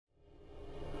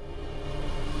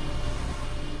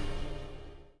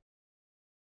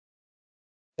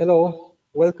Hello,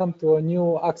 welcome to a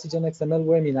new Oxygen XML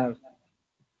webinar.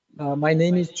 My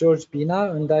name is George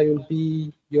Bina and I will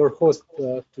be your host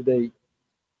today.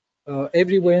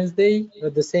 Every Wednesday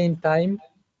at the same time,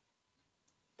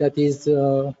 that is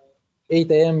 8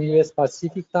 a.m. US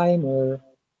Pacific time or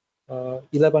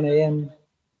 11 a.m.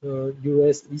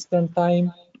 US Eastern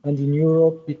time, and in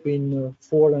Europe between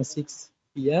 4 and 6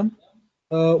 p.m.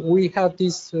 We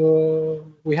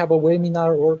have a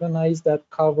webinar organized that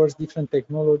covers different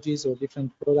technologies or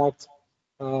different products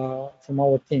from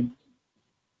our team.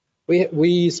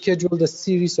 We scheduled a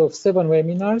series of 7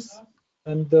 webinars,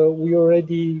 and we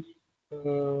already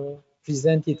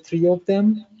presented 3 of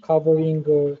them, covering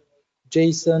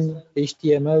JSON,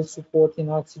 HTML support in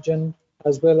Oxygen,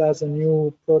 as well as a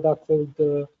new product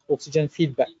called Oxygen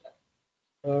Feedback.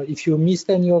 If you missed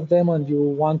any of them and you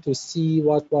want to see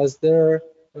what was there,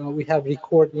 we have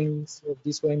recordings of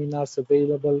these webinars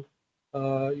available.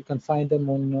 You can find them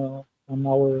on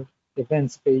our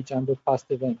events page under past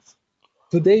events.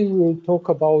 Today we will talk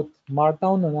about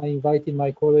Markdown, and I invited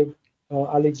my colleague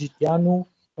LwDITA,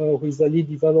 who is the lead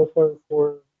developer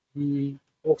for the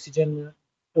Oxygen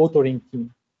authoring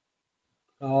team.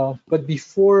 But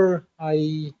before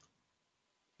I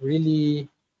really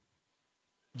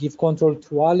give control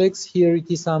to Alex, here it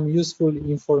is some useful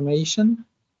information.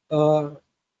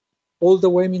 All the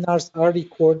webinars are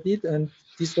recorded, and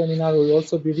this webinar will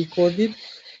also be recorded.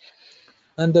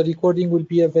 And the recording will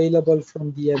be available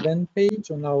from the event page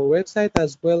on our website,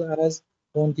 as well as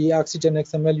on the Oxygen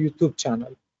XML YouTube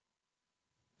channel.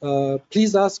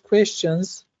 Please ask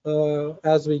questions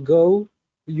as we go.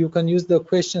 You can use the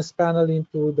questions panel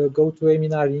into the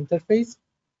GoToWebinar interface.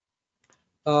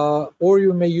 Or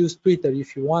you may use Twitter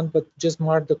if you want, but just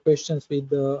mark the questions with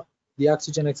the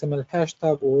Oxygen XML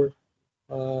hashtag, or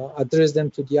address them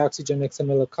to the Oxygen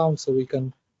XML account so we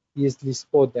can easily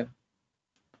spot them.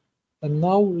 And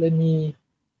now let me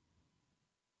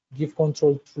give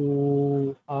control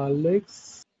to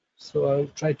Alex. So I'll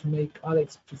try to make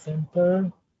Alex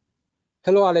presenter.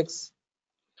 Hello, Alex.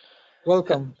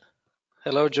 Welcome.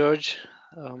 Hello, George.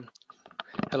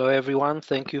 Hello, everyone.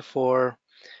 Thank you for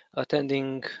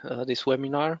attending this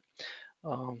webinar.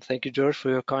 Thank you, George, for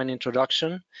your kind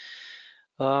introduction.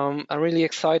 I'm really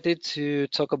excited to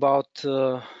talk about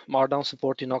Markdown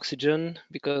support in Oxygen,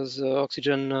 because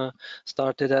Oxygen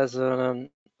started as an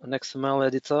XML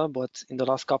editor, but in the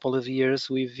last couple of years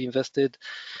we've invested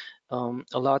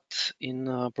a lot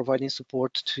in providing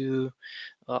support to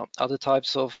other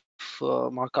types of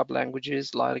markup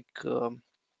languages like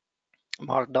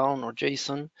Markdown or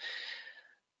JSON.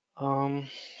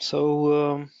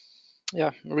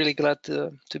 Yeah, I'm really glad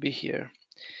to be here.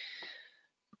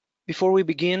 Before we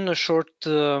begin, a short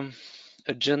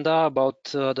agenda about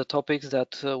the topics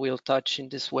that we'll touch in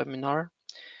this webinar.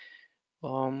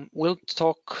 We'll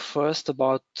talk first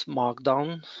about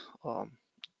Markdown.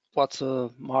 What's a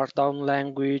Markdown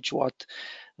language? What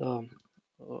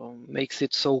makes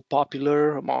it so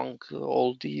popular among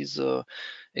all these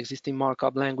existing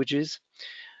markup languages?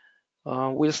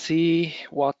 We'll see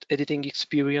what editing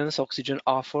experience Oxygen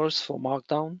offers for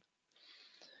Markdown.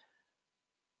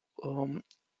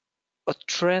 A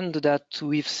trend that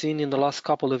we've seen in the last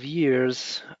couple of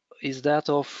years is that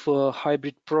of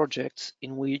hybrid projects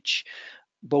in which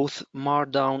both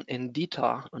Markdown and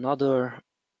DITA, another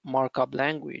markup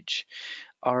language,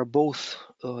 are both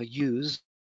used.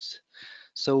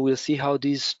 So we'll see how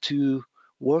these two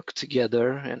work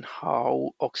together and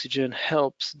how Oxygen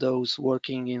helps those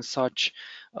working in such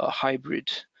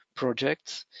hybrid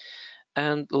projects.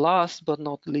 And last but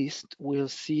not least, we'll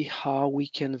see how we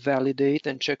can validate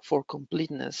and check for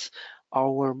completeness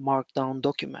our Markdown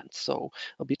documents, so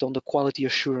a bit on the quality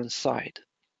assurance side.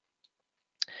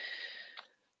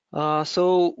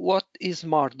 So what is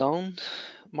Markdown?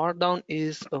 Markdown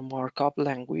is a markup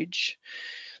language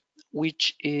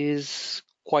which is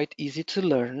quite easy to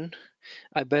learn.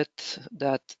 I bet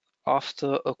that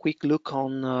after a quick look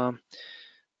on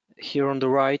here on the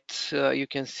right, you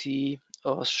can see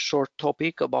a short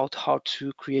topic about how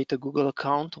to create a Google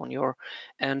account on your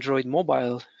Android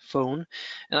mobile phone.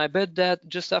 And I bet that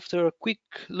just after a quick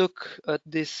look at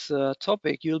this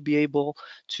topic, you'll be able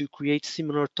to create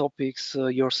similar topics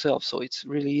yourself. So it's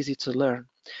really easy to learn.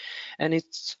 And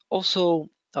it's also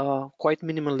quite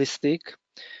minimalistic.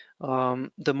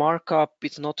 The markup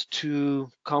is not too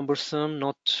cumbersome,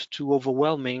 not too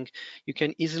overwhelming. You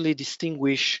can easily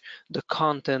distinguish the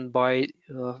content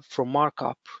from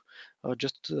markup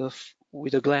just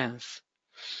with a glance.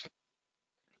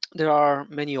 There are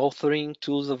many authoring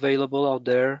tools available out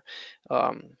there.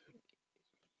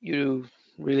 You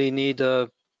really need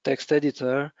a text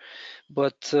editor,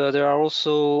 but there are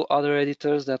also other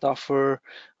editors that offer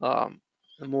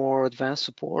more advanced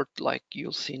support, like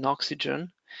you'll see in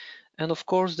Oxygen. And of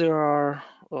course, there are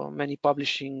many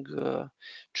publishing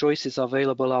choices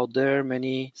available out there,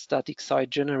 many static site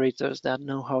generators that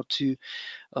know how to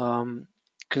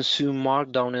consume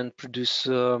Markdown and produce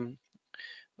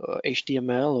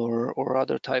HTML or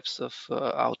other types of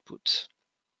outputs.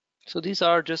 So these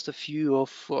are just a few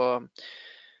of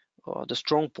the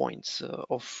strong points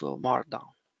of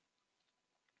Markdown.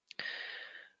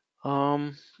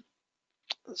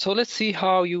 So let's see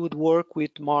how you would work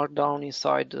with Markdown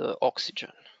inside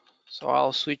Oxygen. So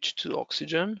I'll switch to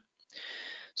Oxygen.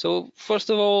 So first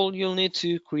of all, you'll need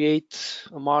to create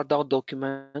a Markdown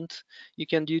document. You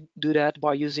can do that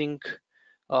by using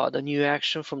the new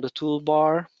action from the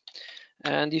toolbar.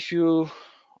 And if you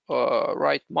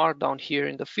write Markdown here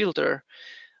in the filter,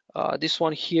 this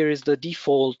one here is the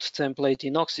default template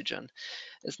in Oxygen.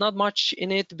 It's not much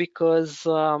in it because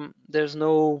there's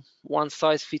no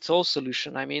one-size-fits-all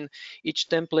solution. I mean, each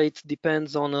template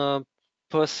depends on a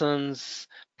person's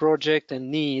project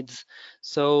and needs.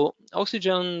 So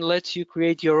Oxygen lets you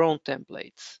create your own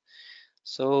templates.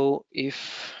 So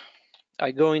if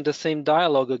I go in the same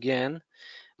dialog again,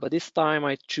 but this time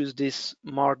I choose this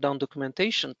Markdown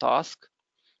documentation task,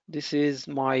 this is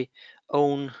my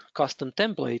own custom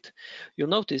template. You'll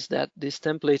notice that this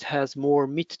template has more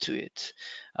meat to it.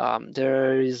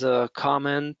 There is a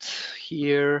comment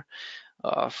here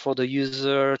for the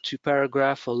user, 2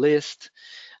 paragraph, a list.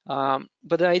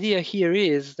 But the idea here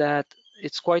is that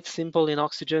it's quite simple in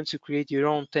Oxygen to create your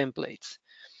own templates.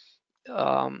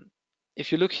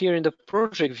 If you look here in the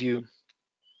project view,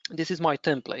 this is my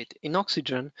template. In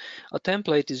Oxygen, a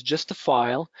template is just a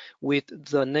file with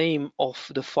the name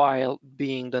of the file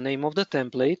being the name of the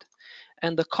template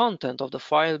and the content of the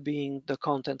file being the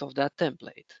content of that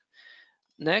template.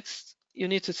 Next, you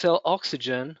need to tell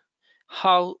Oxygen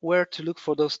where to look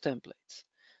for those templates.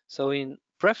 So in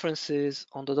Preferences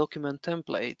on the document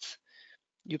templates,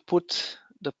 you put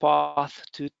the path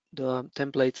to the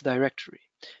templates directory.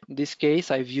 In this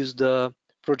case, I've used the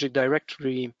project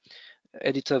directory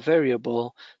editor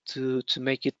variable to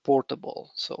make it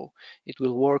portable. So it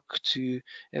will work to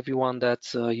everyone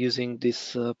that's using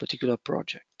this particular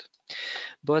project.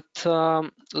 But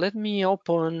let me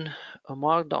open a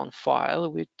Markdown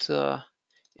file with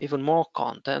even more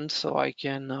content so I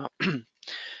can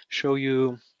show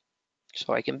you,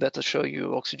 so I can better show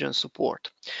you Oxygen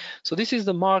support. So this is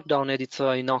the Markdown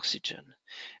editor in Oxygen.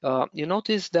 You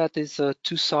notice that it's a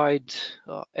two-side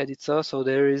editor, so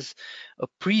there is a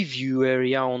preview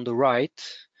area on the right,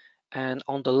 and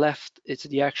on the left it's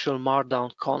the actual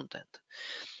Markdown content.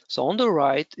 So on the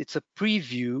right it's a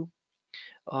preview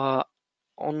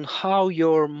on how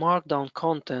your Markdown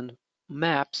content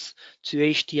maps to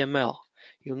HTML.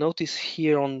 You'll notice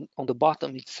here on the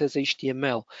bottom it says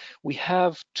HTML. We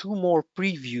have 2 more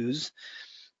previews,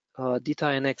 DITA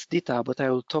and XDITA, but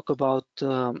I will talk about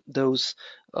those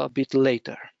a bit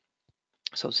later.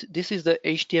 So this is the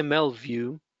HTML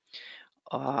view.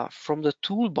 From the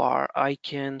toolbar, I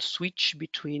can switch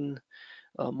between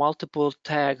multiple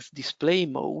tags display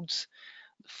modes.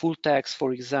 Full tags,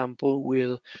 for example,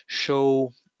 will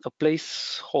show a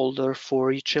placeholder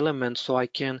for each element so I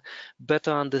can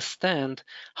better understand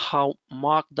how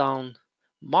Markdown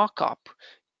markup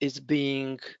is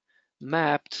being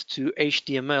mapped to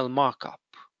HTML markup.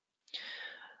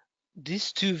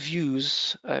 These 2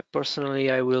 views, personally,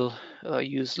 I will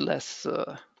use less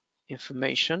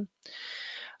information.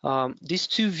 These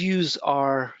 2 views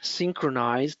are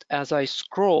synchronized as I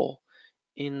scroll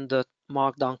in the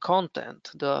Markdown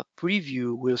content. The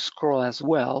preview will scroll as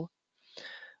well.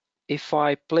 If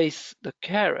I place the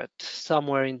caret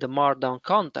somewhere in the Markdown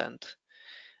content,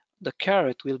 the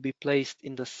caret will be placed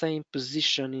in the same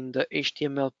position in the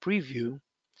HTML preview.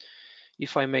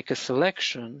 If I make a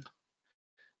selection,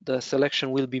 the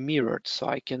selection will be mirrored, so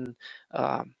I can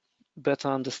better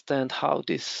understand how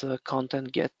this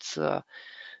content gets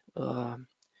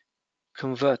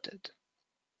converted.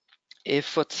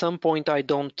 If at some point I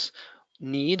don't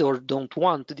need or don't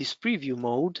want this preview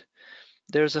mode,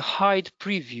 there's a hide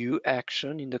preview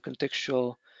action in the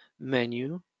contextual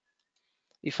menu.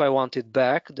 If I want it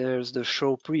back, there's the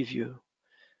show preview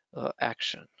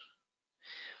action.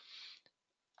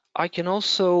 I can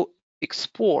also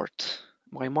export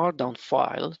my Markdown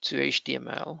file to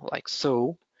HTML like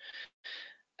so.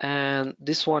 And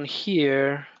this one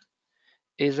here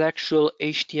is actual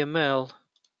HTML,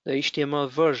 the HTML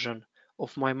version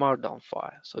of my Markdown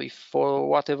file. So if for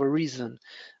whatever reason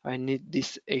I need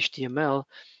this HTML,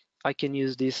 I can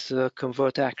use this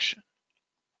convert action.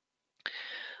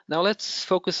 Now let's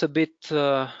focus a bit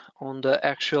on the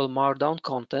actual Markdown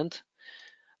content.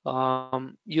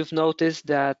 You've noticed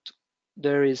that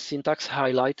there is syntax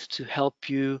highlight to help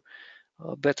you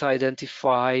better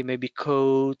identify maybe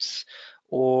codes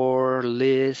or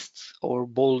lists or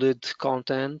bolded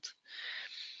content.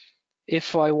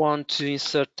 If I want to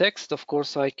insert text, of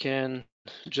course, I can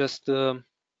just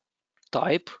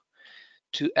type.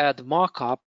 To add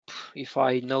markup, if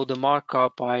I know the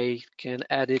markup, I can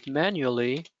add it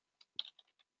manually.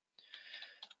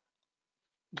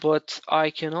 But I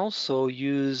can also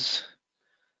use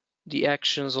the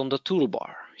actions on the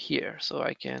toolbar here. So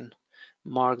I can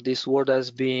mark this word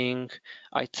as being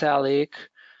italic,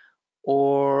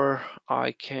 or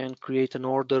I can create an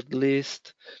ordered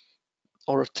list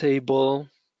or a table.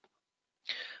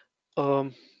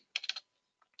 An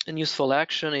useful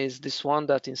action is this one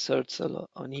that inserts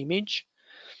an image.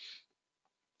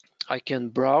 I can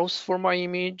browse for my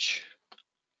image.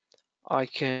 I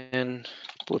can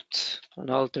put an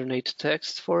alternate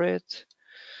text for it,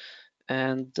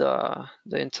 and the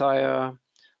entire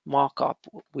markup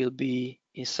will be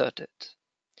inserted.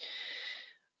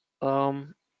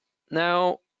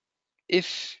 Now,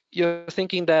 if you're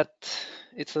thinking that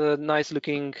it's a nice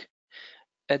looking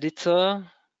editor,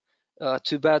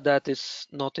 too bad that it's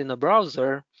not in a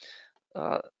browser,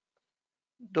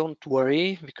 don't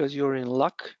worry, because you're in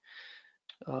luck.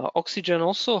 Oxygen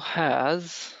also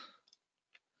has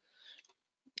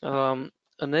an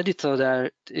editor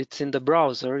that it's in the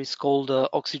browser. It's called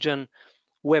Oxygen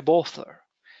Web Author,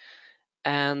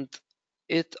 and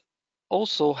it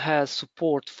also has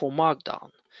support for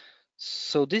Markdown.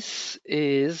 So this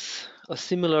is a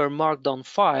similar Markdown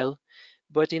file,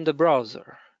 but in the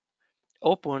browser,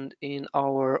 opened in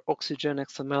our Oxygen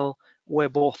XML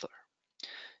Web Author.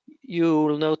 You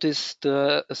will notice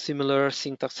a similar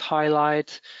syntax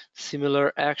highlight,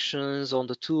 similar actions on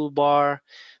the toolbar,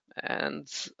 and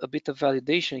a bit of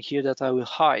validation here that I will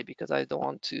hide because I don't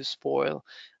want to spoil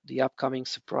the upcoming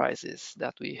surprises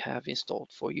that we have installed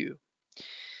for you.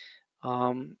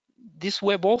 This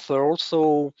web author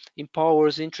also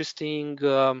empowers interesting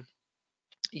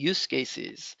use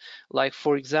cases. Like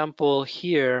for example,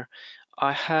 here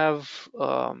I have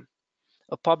a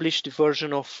published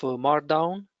version of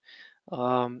Markdown.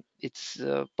 It's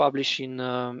published in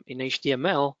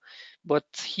HTML, but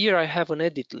here I have an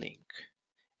edit link,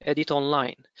 edit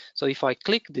online. So if I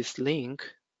click this link,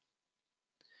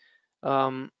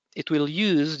 it will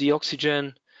use the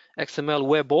Oxygen XML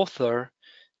web author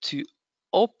to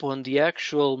open the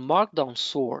actual Markdown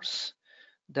source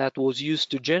that was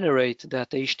used to generate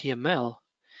that HTML,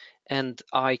 and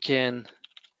I can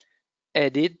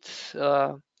edit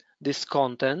this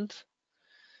content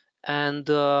and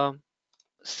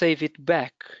save it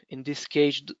back. In this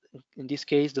case,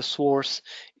 the source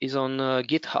is on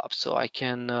GitHub, so I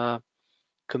can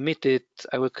commit it.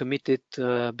 I will commit it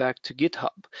back to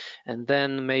GitHub, and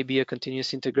then maybe a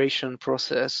continuous integration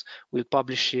process will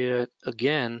publish it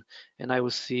again, and I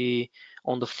will see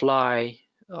on the fly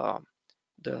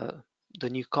the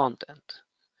new content.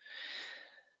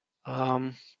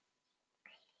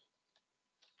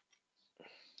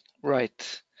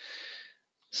 Right.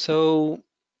 So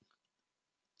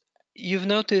you've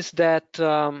noticed that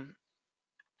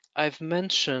I've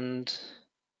mentioned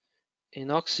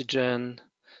in Oxygen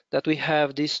that we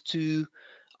have these two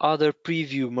other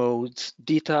preview modes,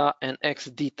 DITA and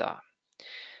XDITA.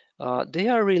 They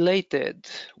are related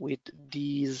with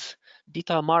these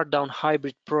DITA Markdown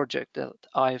hybrid project that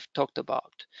I've talked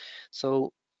about.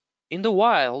 So in the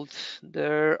wild,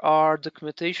 there are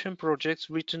documentation projects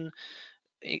written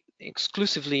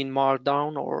exclusively in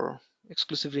Markdown or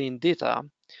exclusively in DITA,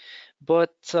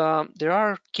 but there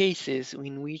are cases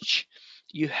in which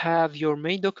you have your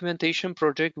main documentation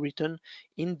project written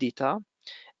in DITA,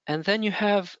 and then you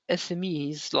have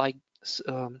SMEs like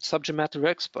subject matter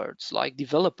experts, like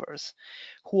developers,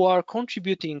 who are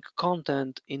contributing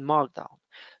content in Markdown.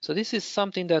 So this is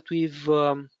something that we've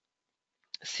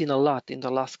seen a lot in the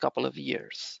last couple of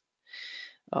years.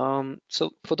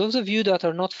 So for those of you that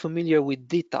are not familiar with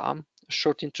DITA, a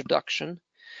short introduction.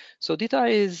 So DITA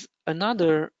is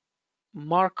another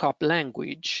markup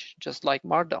language, just like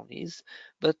Markdown is,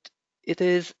 but it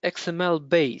is XML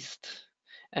based,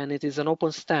 and it is an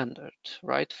open standard,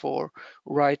 right, for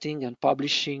writing and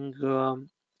publishing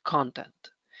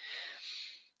content.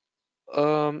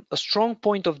 A strong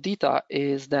point of DITA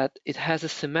is that it has a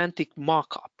semantic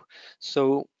markup.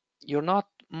 So you're not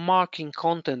marking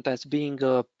content as being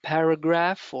a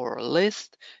paragraph or a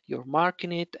list, you're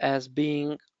marking it as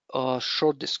being a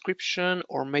short description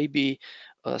or maybe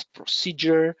a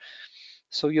procedure.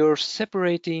 So you're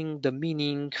separating the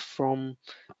meaning from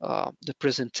the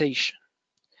presentation.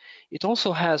 It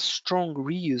also has strong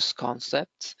reuse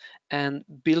concepts and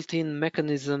built-in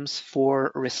mechanisms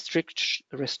for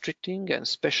restricting and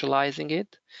specializing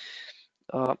it.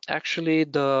 Actually,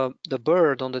 the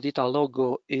bird on the DITA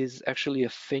logo is actually a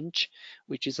finch,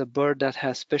 which is a bird that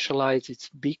has specialized its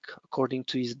beak according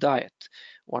to its diet,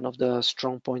 one of the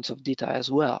strong points of DITA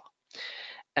as well.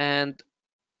 And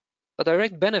a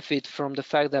direct benefit from the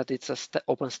fact that it's an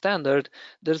open standard,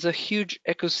 there's a huge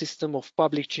ecosystem of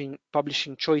publishing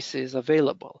choices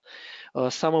available,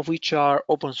 some of which are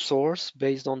open source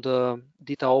based on the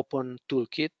DITA Open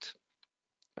Toolkit,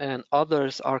 and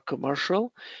others are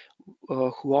commercial,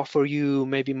 who offer you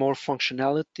maybe more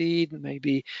functionality,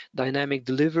 maybe dynamic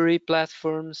delivery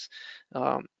platforms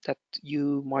that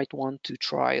you might want to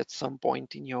try at some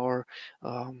point in your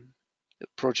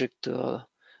project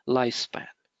lifespan,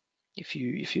 if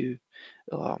you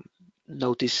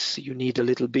notice you need a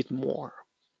little bit more.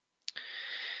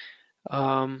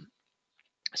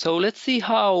 So let's see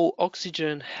how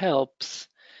Oxygen helps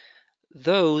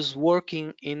those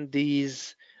working in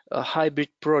these hybrid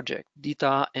project,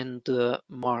 DITA and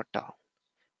Markdown,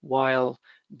 while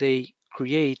they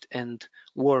create and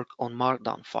work on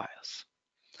Markdown files.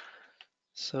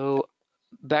 So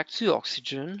back to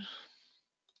Oxygen.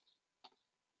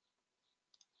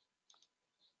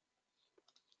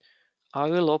 I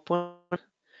will open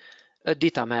a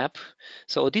DITA map.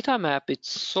 So a DITA map, it's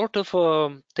sort of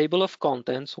a table of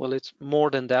contents. Well, it's more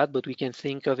than that, but we can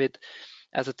think of it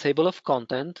as a table of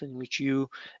content in which you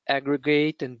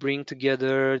aggregate and bring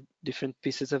together different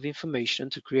pieces of information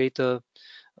to create a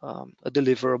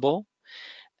deliverable.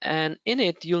 And in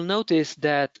it, you'll notice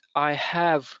that I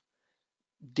have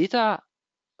DITA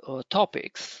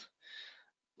topics,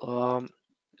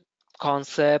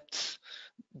 concepts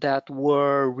that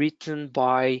were written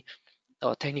by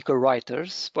technical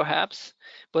writers, perhaps,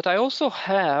 but I also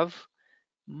have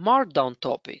Markdown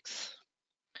topics,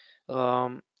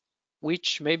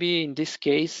 which maybe in this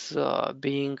case,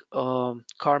 being a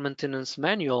car maintenance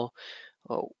manual,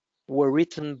 were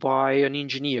written by an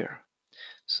engineer.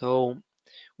 So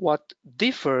what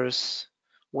differs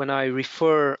when I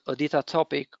refer a DITA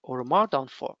topic or a Markdown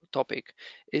topic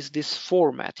is this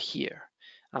format here.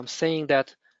 I'm saying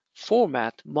that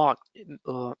format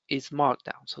is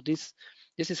Markdown. So this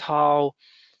is how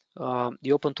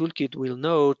the Open Toolkit will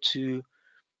know to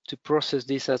process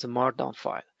this as a Markdown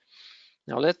file.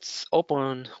 Now let's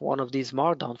open one of these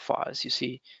Markdown files. You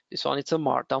see this one, it's a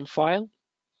Markdown file.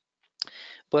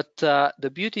 But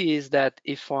the beauty is that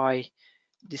if I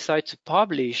decide to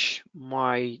publish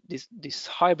this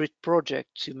hybrid project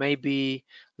to maybe,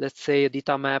 let's say, a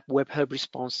DITA map, web help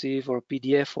responsive, or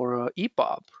PDF, or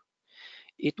EPUB,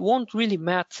 it won't really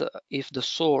matter if the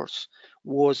source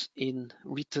was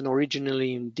written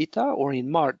originally in DITA or in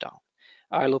Markdown.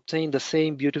 I'll obtain the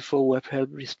same beautiful web help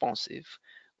responsive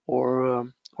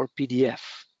or PDF.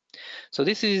 So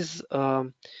this is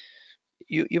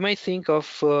you may think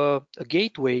of a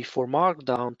gateway for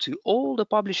Markdown to all the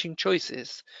publishing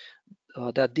choices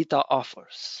that DITA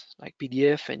offers, like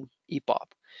PDF and EPUB.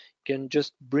 You can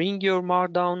just bring your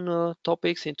Markdown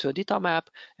topics into a DITA map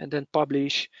and then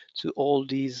publish to all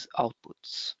these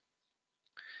outputs.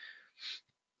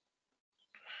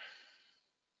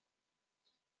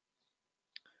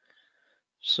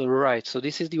 So right, so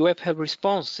this is the web help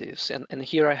responsives, and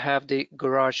here I have the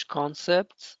garage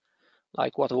concepts,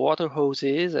 like what a water hose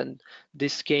is, and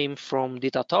this came from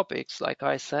DITA topics, like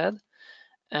I said.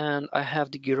 And I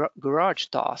have the garage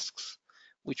tasks,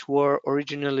 which were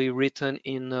originally written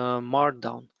in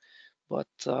Markdown, but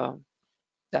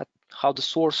that what the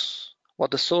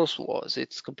source was,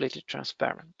 it's completely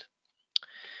transparent.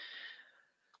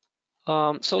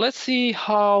 So let's see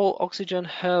how Oxygen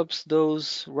helps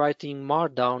those writing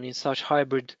Markdown in such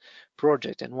hybrid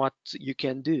project and what you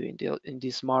can do in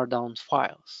these Markdown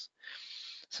files.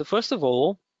 So first of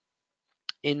all,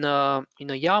 in a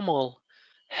YAML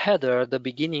header, the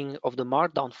beginning of the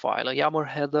Markdown file, a YAML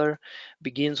header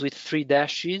begins with 3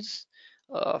 dashes,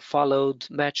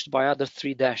 matched by other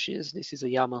 3 dashes. This is a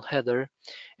YAML header,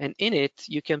 and in it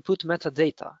you can put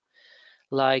metadata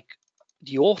like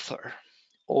the author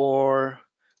or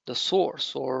the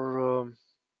source or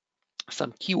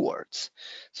some keywords.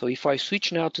 So if I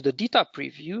switch now to the DITA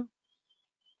preview,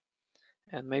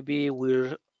 and maybe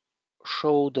we'll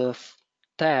show the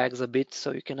tags a bit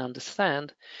so you can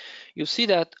understand, you see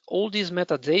that all these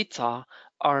metadata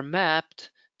are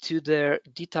mapped to their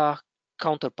DITA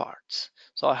counterparts.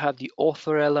 So I have the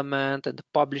author element and the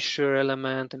publisher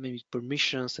element and maybe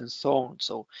permissions and so on.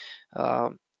 So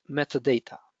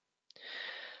metadata.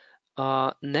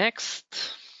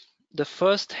 Next, the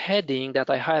first heading that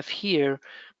I have here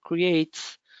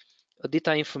creates a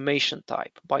data information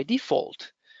type. By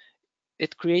default,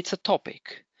 it creates a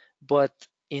topic, but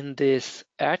in this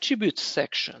attributes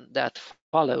section that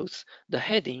follows the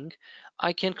heading,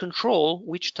 I can control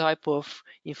which type of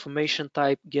information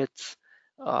type gets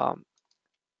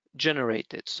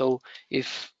generated. So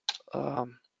if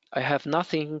I have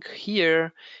nothing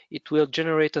here, it will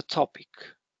generate a topic.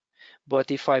 But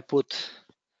if I put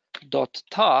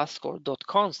 .task or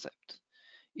 .concept,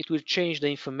 it will change the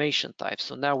information type.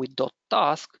 So now with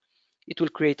 .task, it will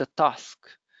create a task.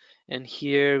 And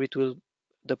here it will,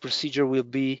 the procedure will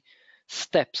be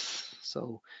steps.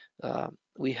 So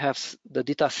we have the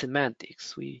data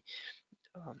semantics.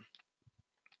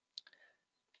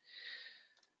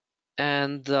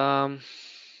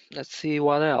 Let's see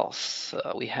what else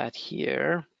we had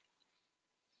here.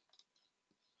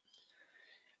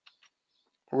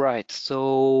 Right,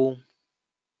 so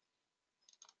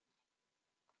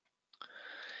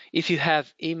if you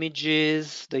have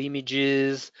images, the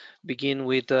images begin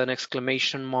with an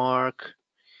exclamation mark.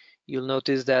 You'll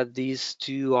notice that these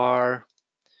two are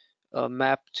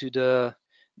mapped to the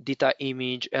data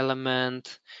image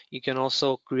element. You can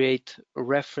also create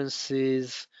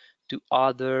references to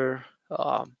other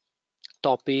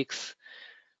topics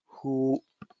who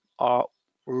are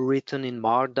written in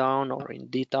Markdown or in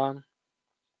DITA.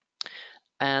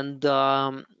 And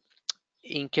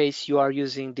in case you are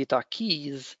using DITA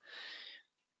keys,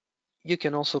 you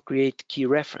can also create key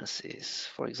references.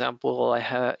 For example, I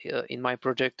have in my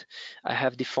project, I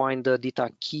have defined the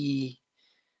DITA key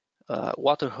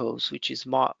water hose, which is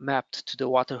mapped to the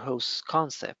water hose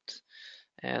concept.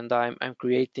 And I'm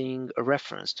creating a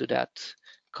reference to that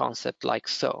concept like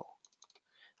so.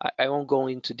 I won't go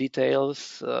into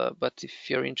details, but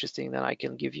if you're interested, then I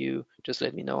can give you, just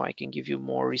let me know, I can give you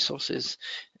more resources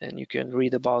and you can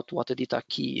read about what a DITA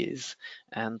key is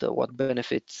and what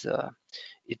benefits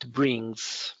it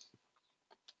brings.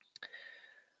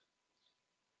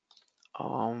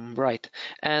 Right,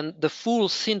 and the full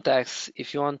syntax,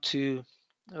 if you want to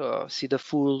see the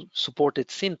full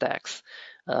supported syntax,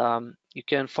 you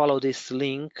can follow this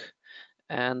link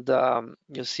and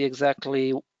you'll see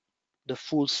exactly the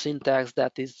full syntax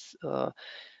that is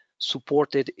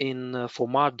supported in for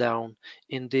Markdown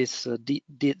in this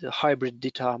hybrid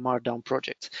DITA Markdown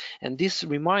project. And this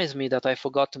reminds me that I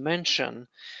forgot to mention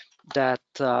that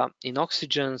in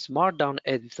Oxygen's Markdown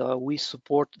editor, we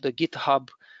support the GitHub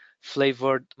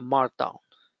flavored Markdown,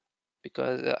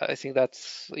 because I think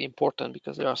that's important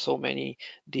because there are so many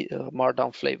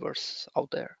Markdown flavors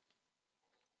out there.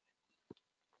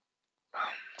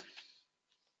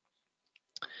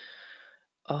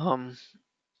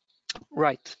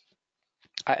 Right.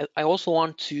 I also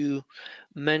want to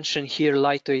mention here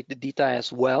LwDITA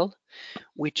as well,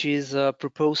 which is a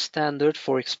proposed standard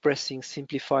for expressing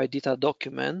simplified data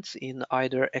documents in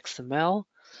either XML,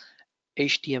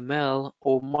 HTML,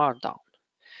 or Markdown.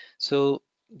 So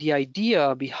the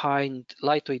idea behind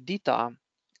LwDITA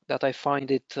that I find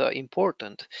it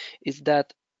important is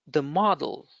that the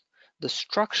model, the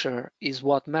structure is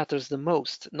what matters the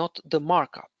most, not the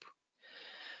markup.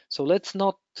 So let's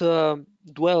not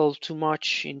dwell too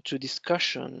much into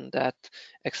discussion that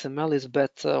XML is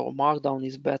better or Markdown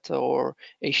is better or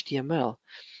HTML.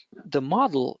 The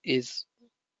model is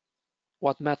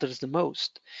what matters the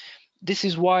most. This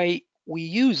is why we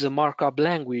use a markup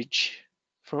language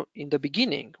from in the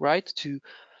beginning, right? To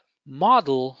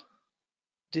model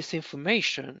this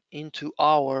information into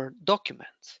our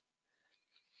documents.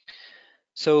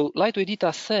 So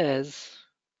LwDITA says,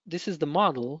 this is the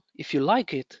model. If you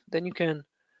like it, then you can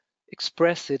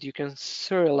express it, you can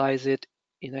serialize it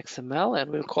in XML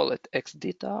and we'll call it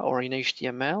XDITA, or in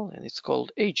HTML and it's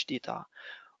called HDITA,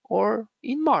 or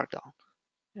in Markdown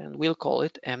and we'll call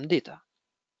it MDITA.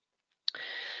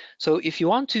 So if you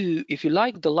like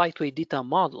the LwDITA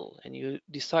model and you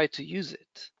decide to use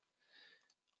it,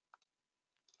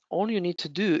 all you need to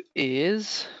do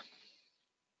is,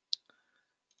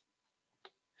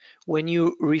 when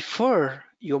you refer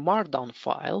your Markdown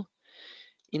file,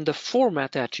 in the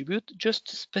format attribute, just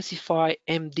specify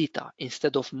MDITA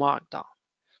instead of Markdown.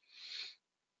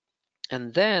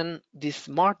 And then this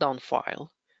Markdown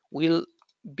file will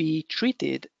be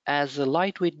treated as a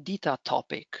LwDITA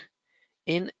topic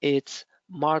in its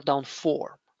Markdown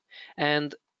form.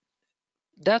 And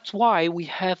that's why we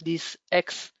have this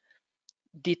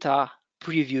XDITA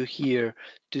preview here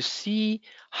to see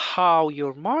how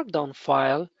your Markdown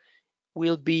file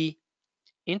will be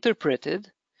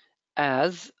interpreted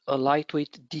as a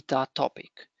LwDITA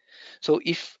topic. So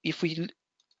if we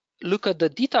look at the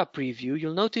DITA preview,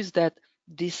 you'll notice that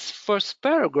this first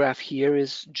paragraph here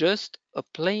is just a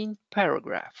plain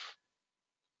paragraph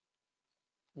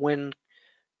when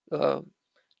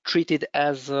treated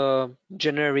as a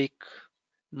generic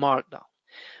markdown.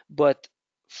 But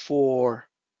for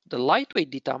the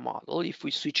lightweight DITA model, if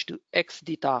we switch to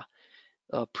XDITA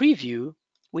preview,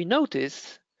 we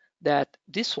notice that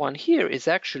this one here is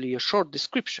actually a short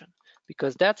description,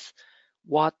 because that's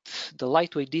what the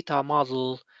lightweight DITA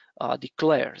model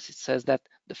declares. It says that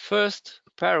the first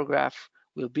paragraph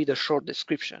will be the short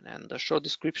description, and the short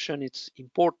description is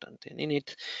important, and in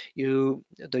it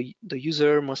the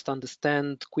user must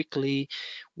understand quickly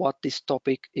what this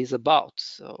topic is about.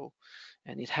 So,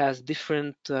 and it has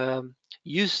different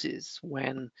uses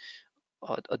when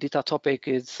a DITA topic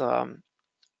is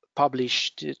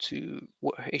published to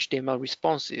HTML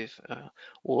responsive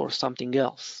or something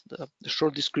else. The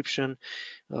short description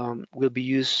will be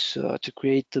used to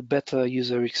create better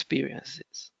user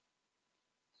experiences.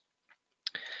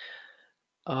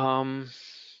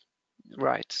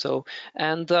 Right, so,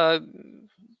 and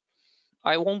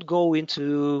I won't go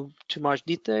into too much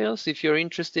details. If you're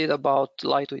interested about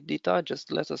lightweight DITA,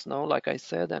 just let us know, like I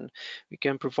said, and we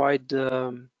can provide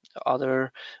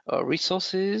other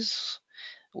resources.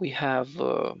 We have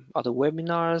other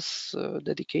webinars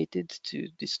dedicated to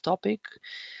this topic.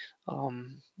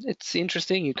 It's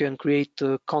interesting. You can create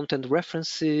content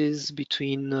references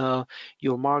between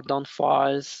your Markdown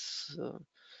files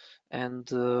and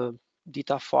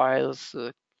DITA files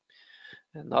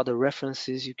and other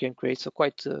references you can create. So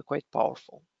quite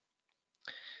powerful.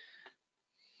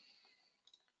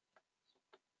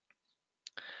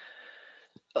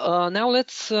 Now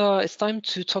it's time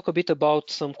to talk a bit about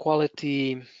some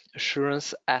quality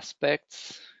assurance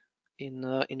aspects in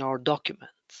our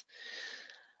documents.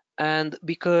 And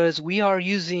because we are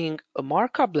using a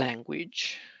markup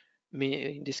language,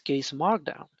 in this case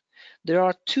Markdown, there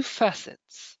are two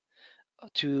facets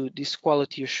to this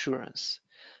quality assurance.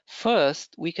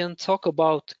 First, we can talk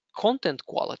about content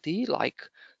quality, like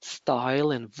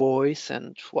style and voice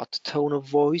and what tone of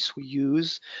voice we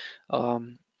use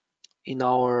in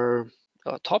our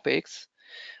topics,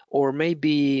 or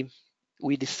maybe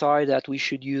we decide that we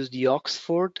should use the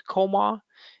Oxford comma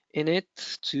in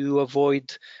it to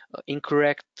avoid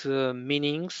incorrect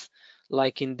meanings,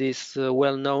 like in this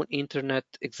well-known internet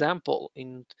example.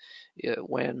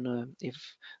 When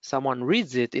if someone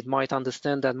reads it, it might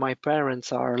understand that my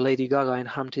parents are Lady Gaga and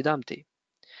Humpty Dumpty.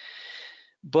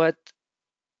 But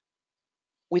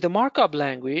with a markup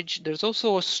language, there's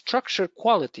also a structure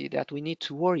quality that we need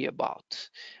to worry about.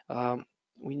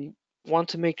 We want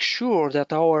to make sure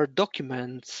that our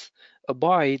documents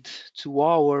abide to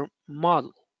our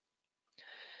model.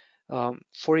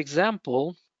 For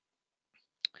example,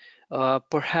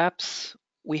 perhaps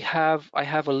I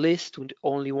have a list with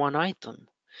only one item,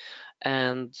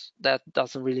 and that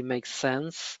doesn't really make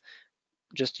sense.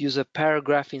 Just use a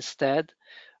paragraph instead.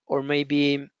 Or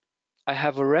maybe I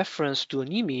have a reference to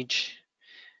an image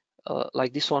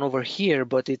like this one over here,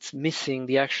 but it's missing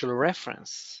the actual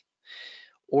reference.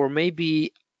 Or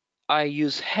maybe I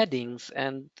use headings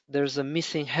and there's a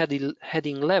missing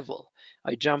heading level.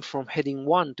 I jump from heading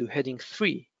 1 to heading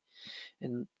 3,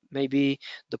 and maybe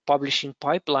the publishing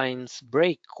pipelines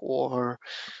break or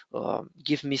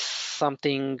give me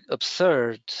something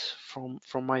absurd from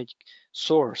my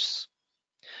source.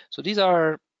 So these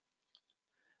are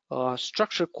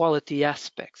structure quality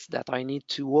aspects that I need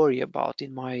to worry about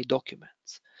in my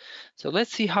documents. So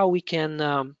let's see how we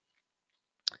can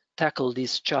tackle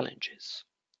these challenges.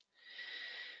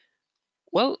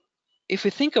 Well, if we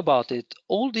think about it,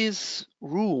 all these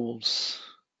rules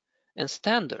and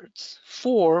standards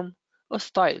form a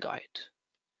style guide.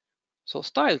 So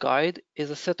style guide is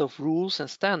a set of rules and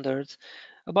standards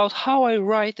about how I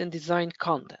write and design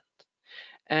content.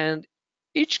 And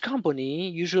each company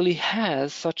usually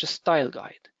has such a style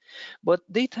guide, but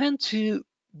they tend to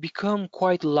become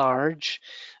quite large,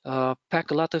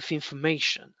 pack a lot of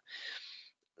information.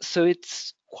 So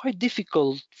it's quite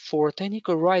difficult for a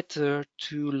technical writer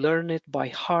to learn it by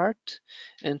heart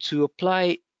and to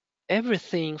apply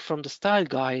everything from the style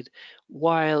guide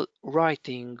while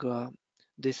writing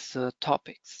these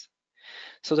topics.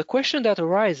 So the question that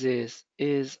arises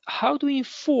is, how do we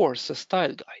enforce a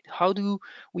style guide? How do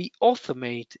we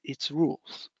automate its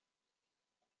rules?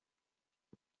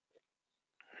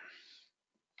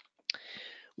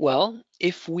 Well,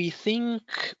 if we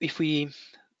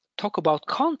talk about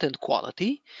content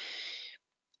quality,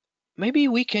 maybe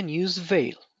we can use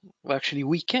Veil. Well, actually,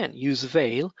 we can use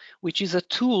Veil, which is a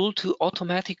tool to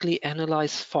automatically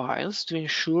analyze files to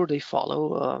ensure they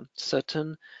follow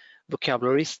certain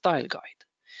vocabulary style guide.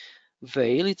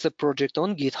 Veil, it's a project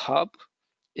on GitHub.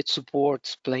 It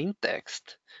supports plain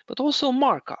text, but also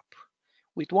markup,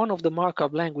 with one of the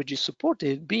markup languages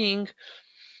supported being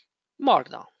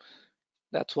Markdown.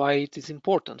 That's why it is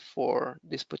important for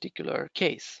this particular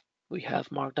case. We have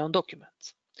Markdown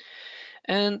documents.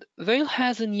 And Veil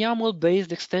has a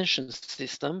YAML-based extension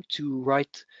system to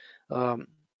write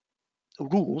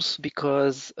rules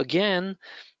because, again,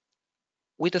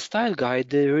 with a style guide,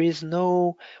 there is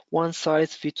no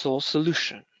one-size-fits-all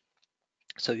solution.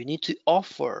 So you need to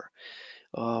offer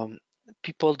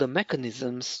people the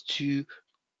mechanisms to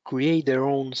create their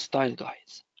own style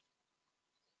guides.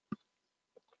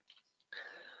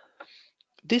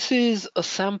 This is a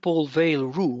sample Veil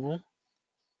rule,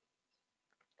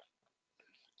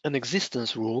 an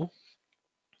existence rule.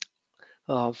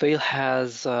 Veil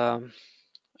has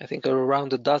I think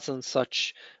around a dozen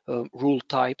such rule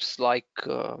types, like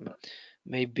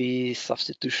maybe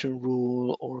substitution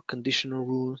rule or conditional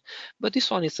rule, but this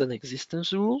one is an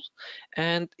existence rule,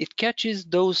 and it catches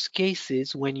those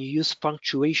cases when you use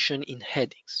punctuation in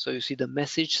headings. So you see the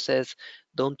message says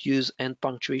don't use end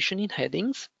punctuation in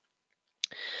headings,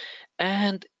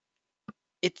 and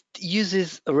it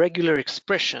uses a regular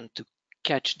expression to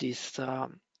catch these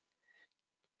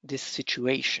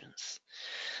situations.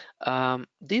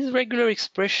 These regular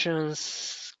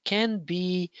expressions can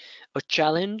be a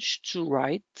challenge to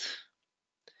write.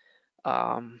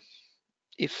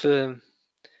 If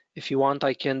you want,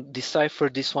 I can decipher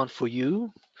this one for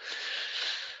you.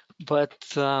 But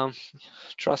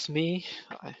trust me,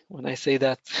 when I say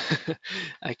that,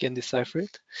 I can decipher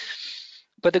it.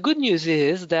 But the good news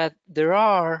is that there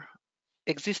are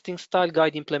existing style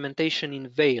guide implementation in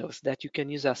Veils that you can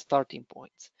use as starting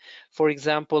points. For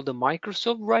example, the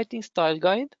Microsoft Writing Style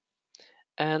Guide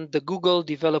and the Google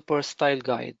Developer Style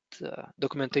Guide,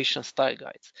 documentation style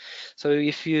guides. So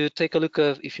if you take a look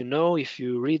at, if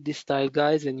you read these style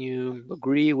guides and you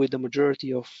agree with the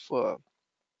majority of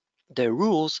their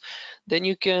rules, then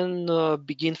you can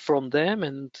begin from them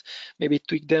and maybe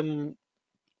tweak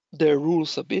their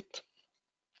rules a bit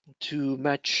to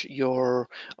match your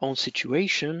own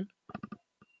situation.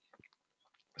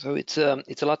 So it's a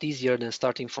lot easier than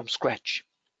starting from scratch.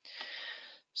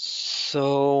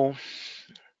 So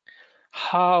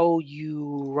how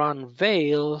you run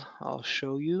Veil, I'll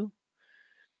show you.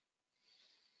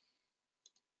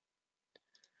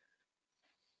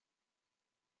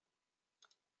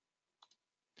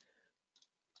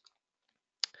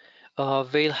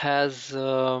 Veil has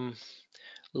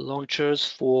launchers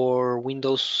for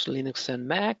Windows, Linux, and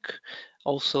Mac.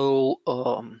 Also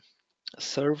a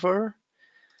server.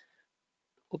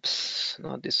 Oops,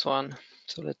 not this one.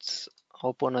 So let's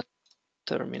open a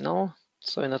terminal.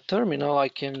 So in a terminal, I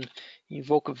can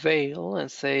invoke Veil and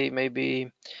say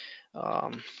maybe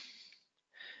and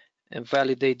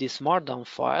validate this Markdown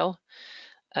file.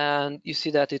 And you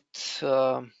see that it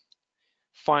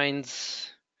finds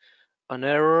an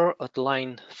error at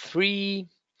line 3.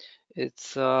 It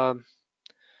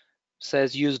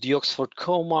says use the Oxford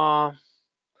comma,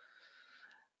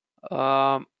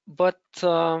 but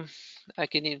I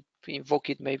can invoke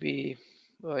it. Maybe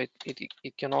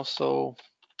it can also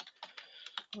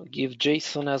give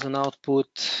JSON as an output.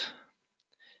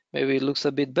 Maybe it looks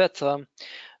a bit better.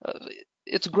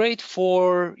 It's great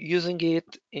for using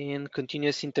it in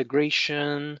continuous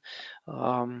integration,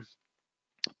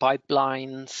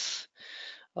 pipelines,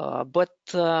 but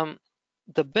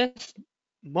the best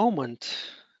moment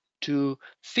to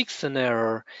fix an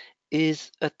error is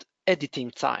at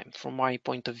editing time, from my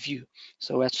point of view.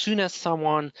 So as soon as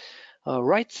someone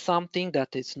writes something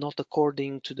that is not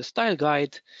according to the style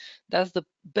guide, that's the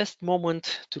best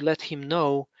moment to let him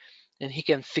know and he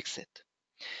can fix it.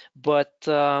 But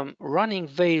running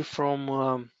Veil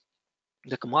from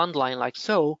the command line like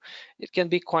so, it can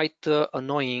be quite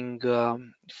annoying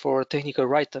for a technical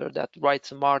writer that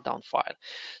writes a Markdown file.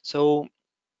 So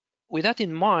with that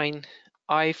in mind,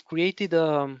 I've created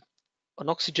an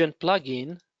Oxygen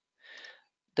plugin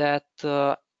that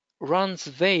runs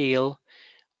Veil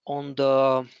on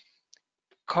the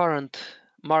current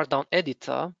Markdown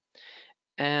editor,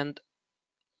 and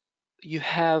you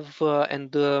have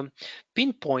and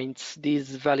pinpoints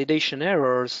these validation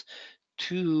errors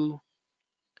to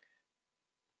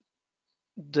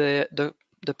the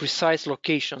precise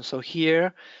location. So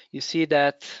here you see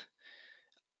that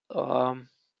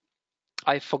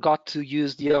I forgot to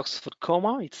use the Oxford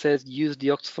comma. It says use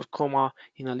the Oxford comma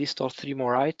in a list of 3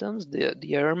 more items,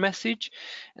 the error message.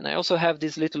 And I also have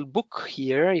this little book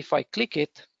here. If I click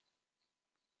it,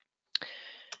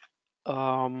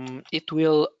 it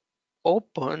will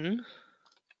open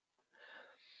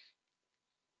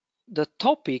the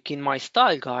topic in my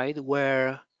style guide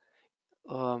where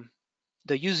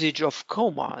the usage of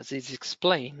commas is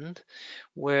explained,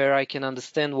 where I can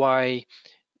understand why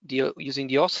using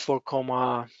the OS4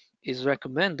 comma is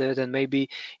recommended, and maybe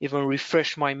even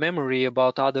refresh my memory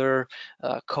about other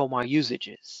comma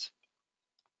usages.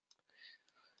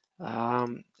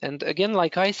 And again,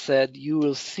 like I said, you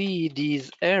will see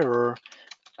these error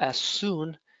as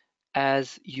soon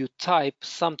as you type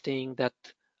something that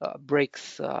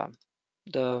breaks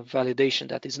the validation,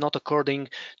 that is not according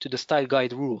to the style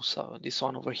guide rules. So this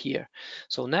one over here.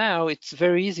 So now it's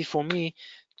very easy for me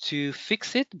to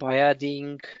fix it by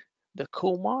adding the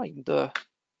comma in the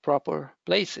proper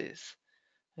places,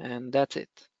 and that's it.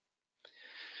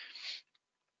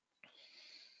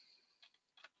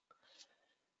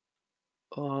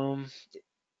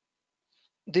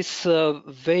 This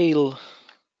veil,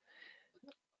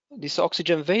 this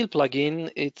Oxygen Veil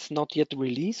plugin, it's not yet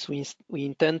released. We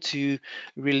intend to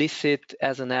release it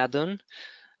as an add-on.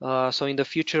 So in the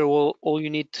future, all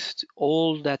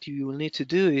that you will need to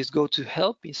do is go to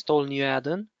Help, install new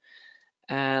add-on,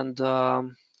 and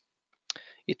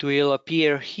it will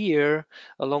appear here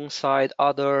alongside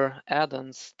other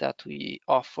add-ons that we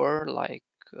offer, like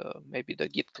maybe the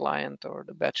Git client or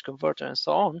the batch converter and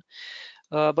so on.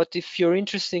 But if you're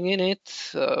interested in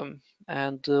it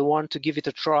and want to give it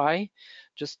a try,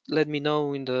 just let me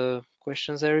know in the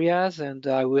questions areas, and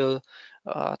I will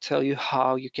tell you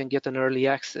how you can get an early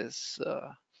access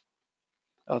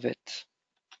of it.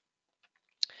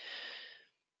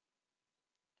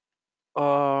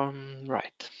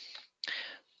 Right.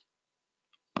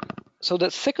 So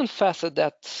the second facet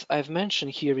that I've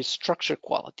mentioned here is structure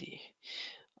quality,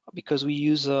 because we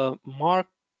use a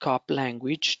markup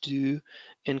language to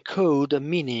encode a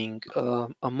meaning,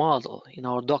 a model in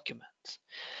our document.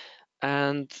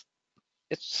 And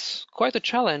it's quite a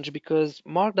challenge because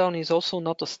Markdown is also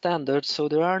not a standard, so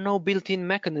there are no built-in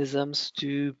mechanisms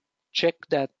to check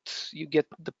that you get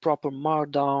the proper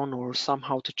Markdown, or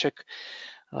somehow to check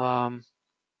the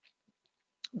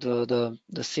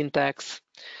syntax.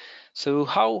 So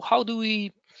how do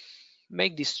we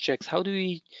make these checks? How do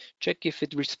we check if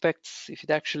it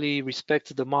actually respects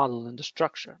the model and the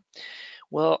structure?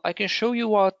 Well, I can show you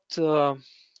what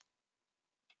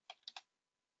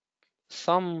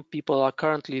some people are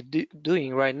currently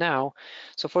doing right now.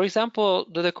 So for example,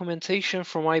 the documentation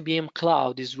from IBM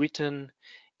Cloud is written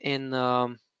in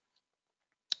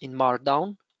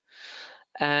Markdown,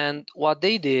 and what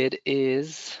they did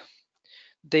is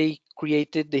they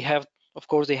have, of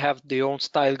course, they have their own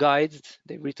style guides.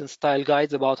 They've written style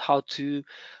guides about how to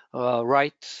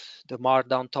write the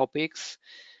Markdown topics.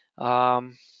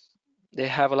 They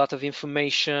have a lot of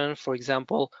information, for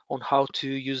example, on how to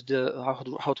use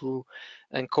how to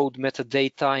encode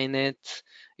metadata in it.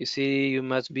 You see,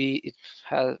 it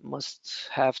must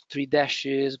have 3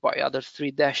 dashes by other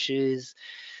 3 dashes.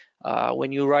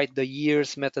 When you write the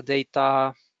years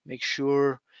metadata, make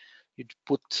sure you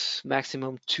put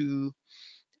maximum 2,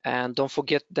 and don't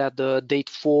forget that the date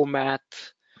format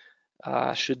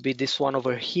should be this one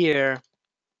over here.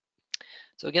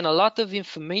 So again, a lot of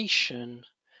information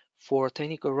for a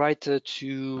technical writer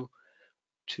to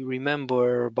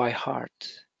remember by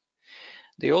heart.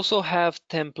 They also have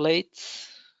templates.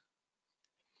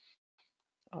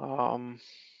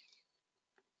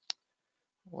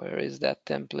 Where is that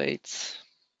templates?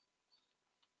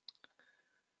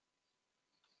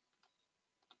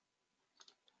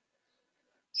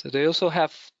 So they also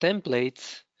have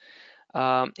templates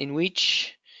in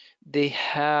which they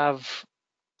have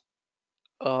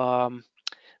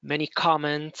many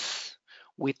comments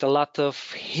with a lot of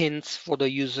hints for the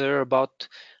user about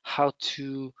how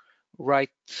to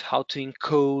write, how to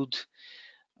encode.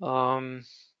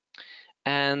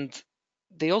 And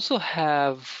they also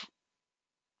have,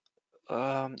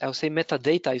 I would say,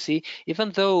 metadata. You see,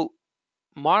 even though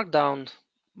Markdown,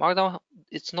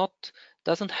 it's not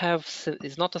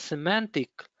a semantic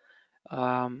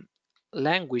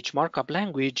language, markup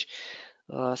language.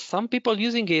 Some people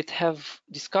using it have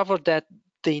discovered that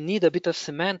they need a bit of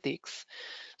semantics.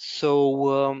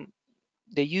 So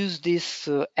they use this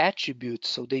attribute.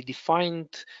 So they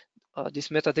defined this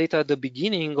metadata at the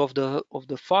beginning of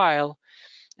the file,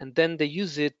 and then they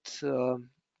use it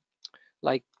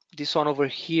like this one over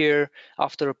here.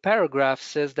 After a paragraph,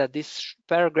 says that this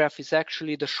paragraph is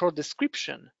actually the short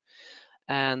description,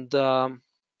 and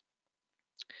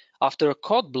after a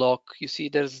code block, you see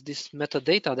there's this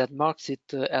metadata that marks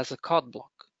it as a code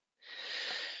block.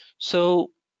 So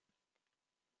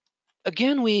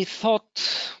again, we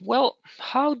thought, well,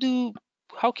 how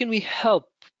can we help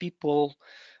people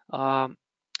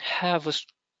have a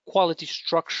quality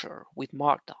structure with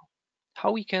Markdown,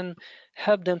 how we can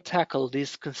help them tackle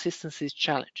these consistency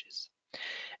challenges.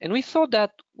 And we thought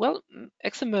that, well,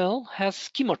 XML has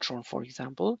Schematron, for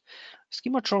example.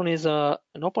 Schematron is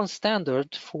an open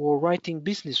standard for writing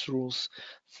business rules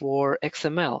for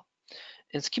XML.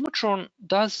 And Schematron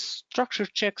does structure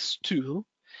checks too.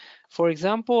 For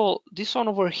example, this one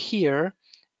over here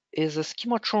is a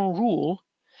Schematron rule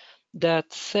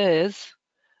that says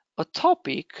a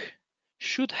topic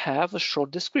should have a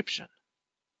short description.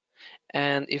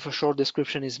 And if a short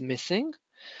description is missing,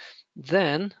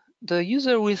 then the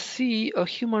user will see a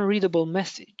human readable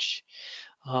message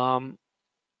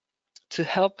to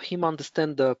help him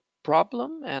understand the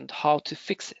problem and how to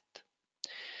fix it.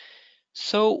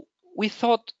 So we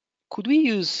thought, could we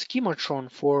use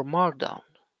Schematron for Markdown?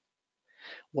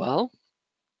 Well,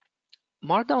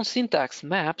 Markdown syntax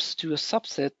maps to a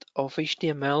subset of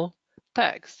HTML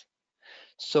tags.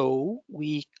 So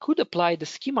we could apply the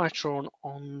Schematron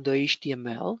on the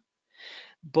HTML,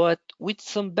 but with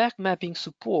some backmapping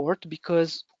support,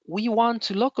 because we want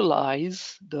to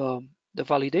localize the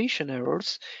validation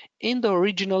errors in the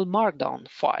original Markdown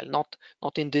file,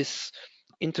 not in this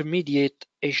intermediate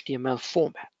HTML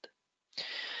format.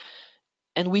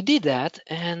 And we did that,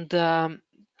 and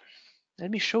let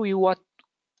me show you what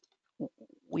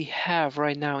we have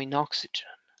right now in Oxygen.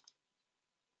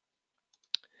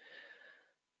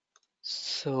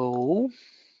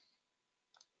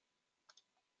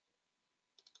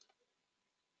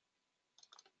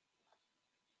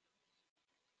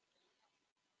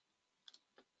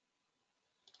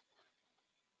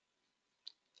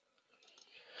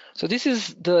 So this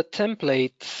is the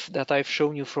template that I've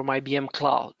shown you from IBM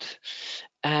Cloud.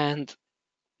 And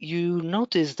you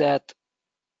notice that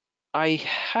I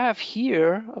have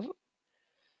here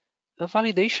a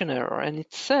validation error, and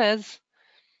it says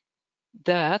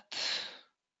that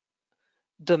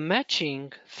the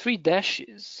matching 3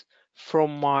 dashes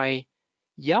from my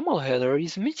YAML header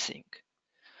is missing.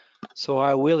 So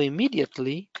I will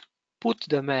immediately put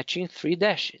the matching 3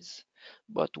 dashes.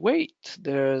 But wait,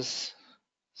 there's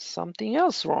something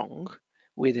else wrong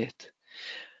with it.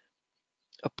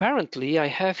 Apparently, I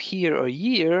have here a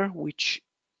year, which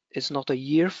is not a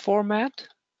year format.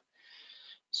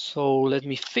 So let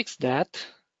me fix that.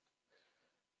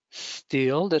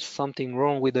 Still, there's something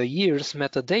wrong with the years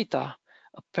metadata.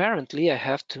 Apparently, I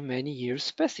have too many years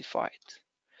specified.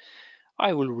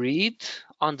 I will read,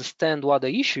 understand what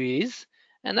the issue is,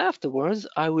 and afterwards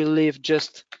I will leave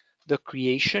just the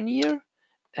creation year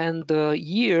and the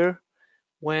year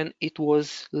when it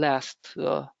was last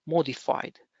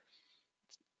modified.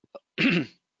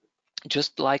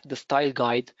 Just like the style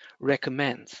guide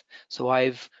recommends. So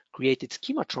I've created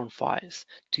Schematron files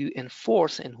to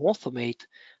enforce and automate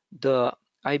the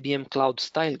IBM Cloud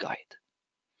style guide.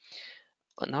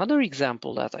 Another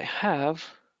example that I have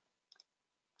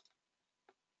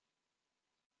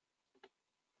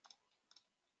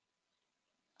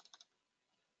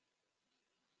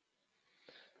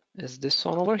is this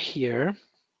one over here.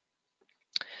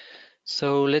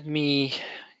 So let me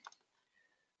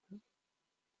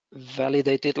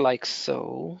validate it like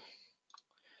so.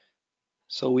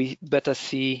 So we better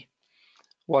see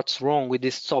what's wrong with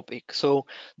this topic. So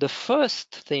the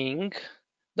first thing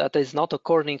that is not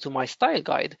according to my style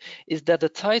guide is that the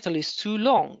title is too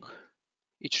long.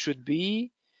 It should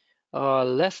be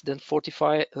less than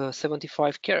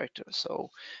 75 characters. So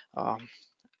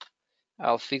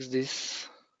I'll fix this.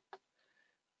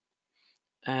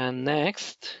 And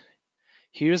next,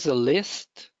 here's a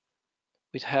list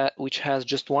which has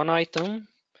just one item.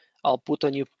 I'll put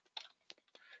a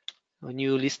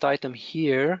new list item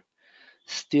here.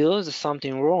 Still, there's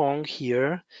something wrong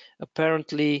here.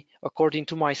 Apparently, according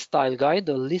to my style guide,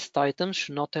 the list item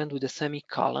should not end with a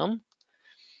semicolon.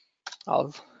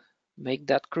 I'll make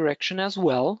that correction as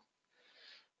well.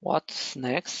 What's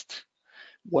next?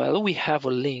 Well, we have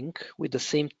a link with the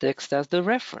same text as the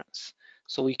reference.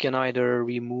 So we can either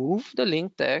remove the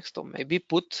link text or maybe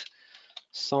put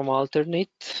some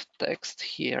alternate text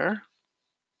here.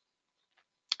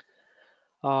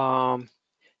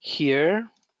 Here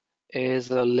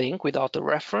is a link without a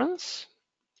reference.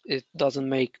 It doesn't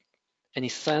make any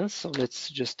sense, so let's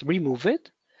just remove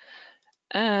it.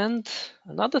 And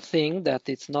another thing that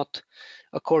it's not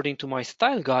according to my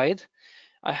style guide,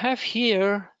 I have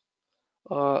here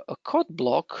a code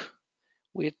block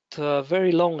with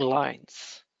very long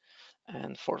lines.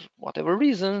 And for whatever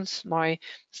reasons, my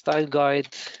style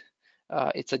guide,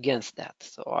 it's against that.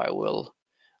 So I will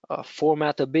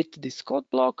format a bit this code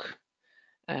block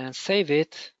and save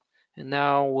it. And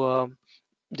now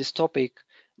this topic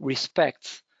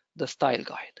respects the style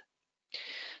guide.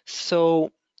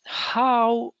 So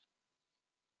how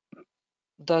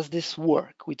does this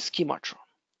work with Schematron?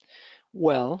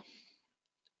 Well,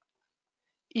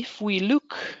 if we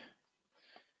look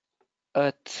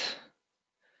at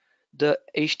the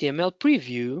HTML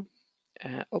preview,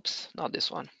 oops, not this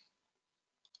one,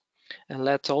 and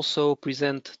let's also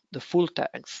present the full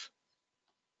tags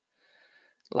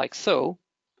like so,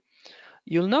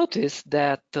 you'll notice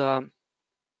that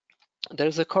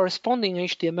there's a corresponding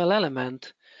HTML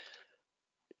element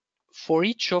for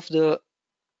each of the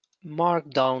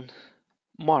Markdown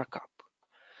markup.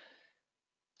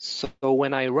 So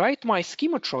when I write my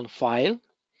Schematron file,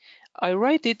 I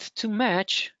write it to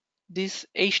match this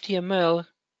HTML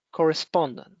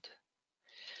correspondent.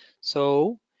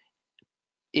 So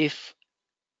if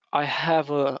I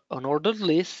have an ordered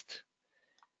list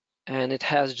and it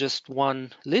has just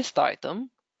one list item,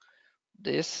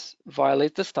 this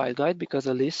violates the style guide because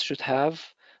a list should have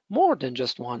more than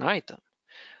just one item.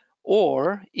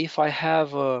 Or if I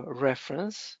have a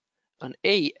reference, an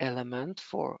A element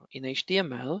in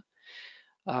HTML,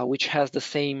 which has the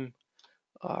same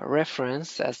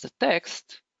reference as the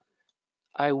text,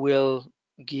 I will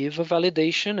give a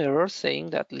validation error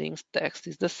saying that linked text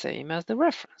is the same as the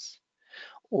reference.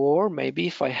 Or maybe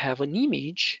if I have an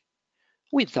image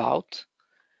without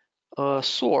a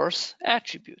source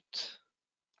attribute.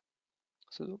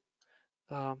 So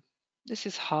this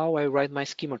is how I write my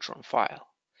Schematron file.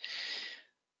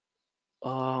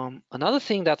 Another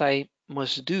thing that I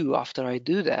must do after I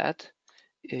do that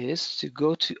is to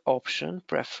go to Option,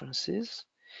 Preferences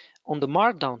on the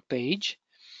Markdown page,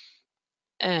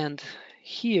 and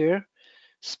here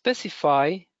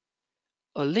specify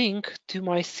a link to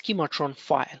my Schematron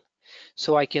file.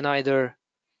 So I can either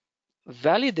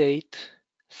validate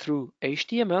through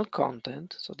HTML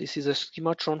content. So this is a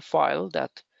Schematron file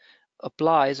that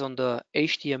applies on the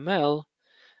HTML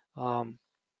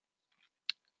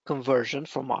conversion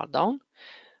from Markdown,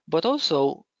 but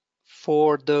also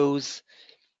for those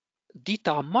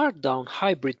DITA Markdown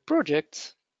hybrid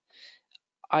projects,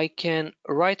 I can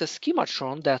write a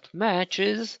Schematron that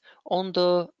matches on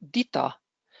the DITA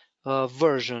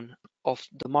version of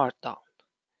the Markdown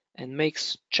and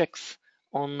makes checks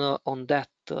on that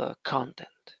content.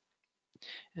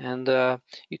 And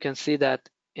you can see that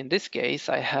in this case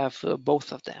I have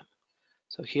both of them.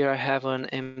 So here I have an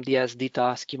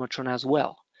MDITA Schematron as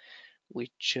well,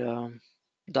 which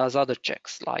does other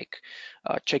checks like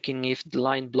checking if the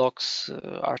line blocks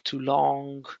are too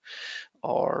long,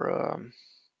 or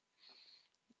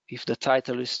if the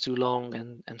title is too long,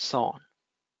 and so on.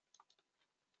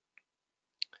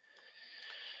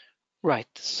 Right,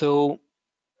 so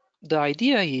the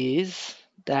idea is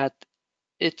that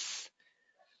it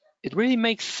really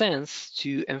makes sense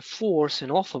to enforce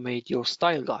and automate your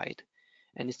style guide,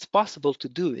 and it's possible to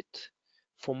do it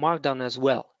for Markdown as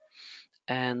well.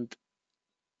 And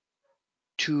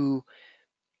to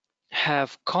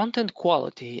have content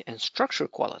quality and structure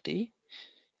quality,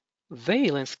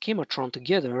 Veil and Schematron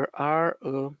together are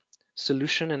a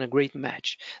solution and a great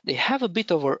match. They have a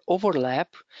bit of an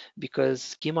overlap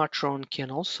because Schematron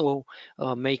can also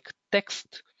make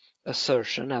text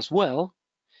assertion as well,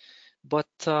 but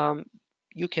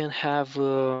you can have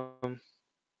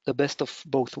the best of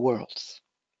both worlds.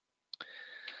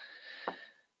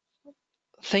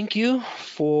 Thank you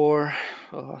for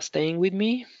staying with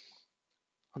me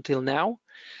until now.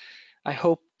 I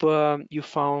hope you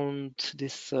found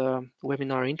this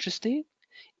webinar interesting.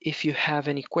 If you have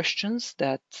any questions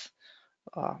that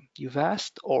you've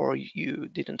asked or you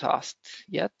didn't ask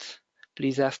yet,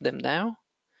 please ask them now.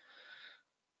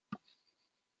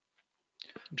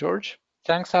 George?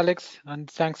 Thanks, Alex, and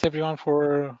thanks everyone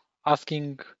for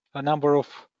asking a number of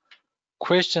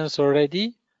questions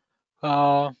already.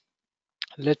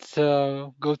 Let's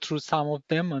go through some of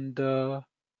them and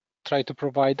try to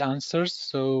provide answers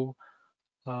so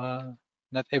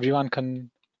that everyone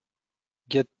can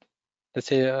get, let's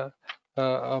say,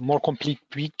 a more complete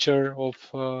picture of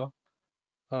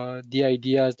the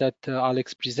ideas that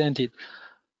Alex presented.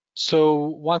 So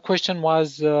one question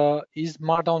was, is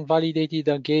Markdown validated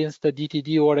against the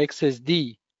DTD or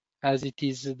XSD as it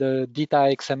is the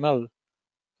DITA XML?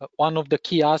 One of the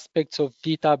key aspects of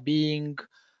DITA being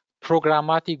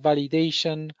programmatic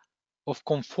validation of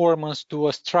conformance to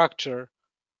a structure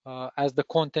as the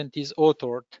content is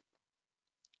authored.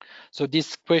 So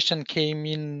this question came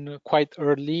in quite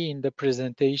early in the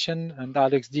presentation, and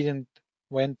Alex didn't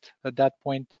went at that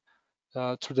point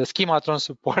through the Schematron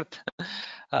support.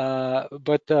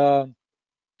 But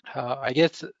I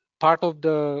guess part of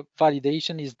the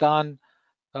validation is done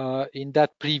in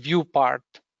that preview part.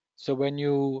 So when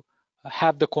you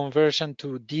have the conversion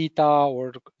to DITA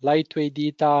or lightweight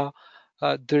DITA,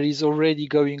 there is already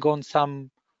going on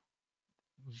some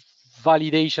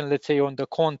validation, let's say, on the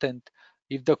content.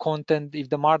 If the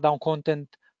Markdown content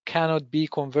cannot be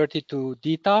converted to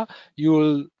DITA, you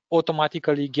will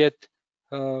automatically get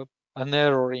an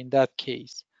error in that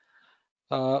case.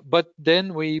 But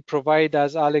then we provide,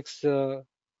 as Alex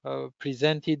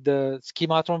presented, the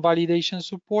Schematron validation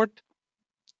support,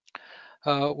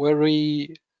 where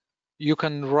you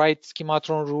can write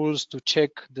Schematron rules to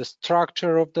check the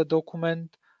structure of the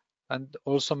document, and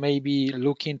also maybe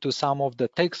look into some of the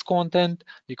text content,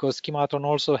 because Schematron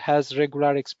also has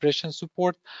regular expression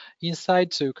support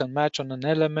inside, so you can match on an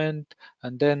element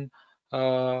and then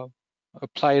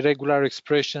apply regular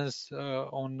expressions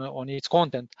on its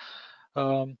content.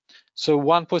 So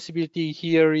one possibility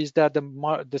here is that the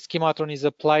Schematron is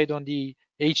applied on the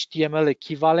HTML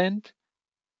equivalent,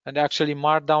 and actually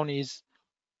Markdown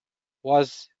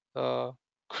was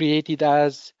created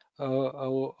as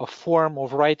a form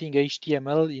of writing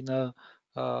HTML in a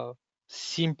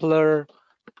simpler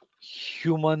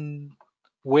human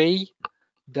way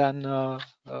than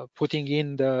putting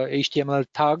in the HTML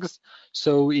tags.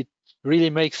 So it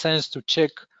really makes sense to check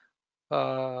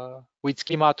with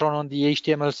Schematron on the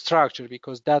HTML structure,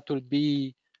 because that will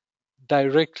be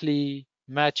directly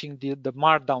matching the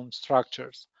Markdown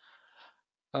structures.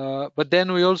 But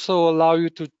then we also allow you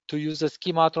to use a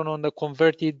Schematron on the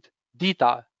converted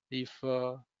DITA if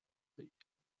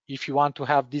you want to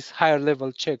have these higher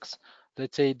level checks.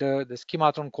 Let's say the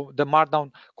Schematron, the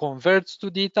Markdown converts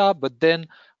to DITA, but then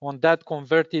on that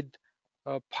converted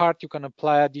part, you can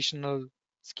apply additional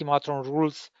Schematron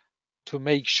rules to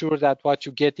make sure that what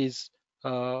you get is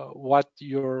what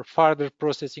your further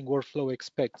processing workflow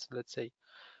expects, let's say.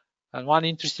 And one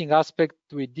interesting aspect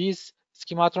with this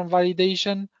Schematron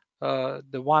validation,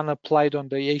 the one applied on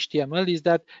the HTML, is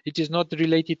that it is not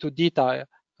related to DITA.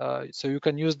 So you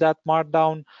can use that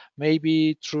Markdown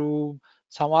maybe through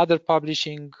some other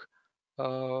publishing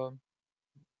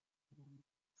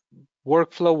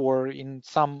workflow, or in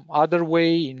some other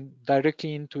way,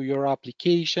 directly into your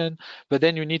application. But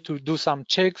then you need to do some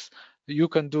checks. You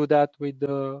can do that with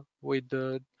the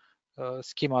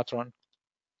Schematron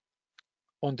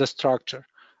on the structure,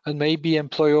 and maybe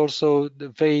employ also the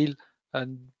veil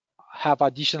and have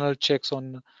additional checks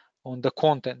on the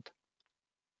content.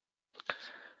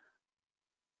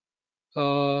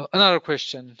 Another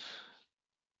question.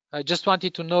 I just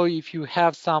wanted to know if you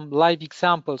have some live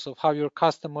examples of how your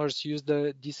customers use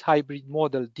this hybrid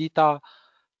model, DITA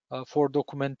for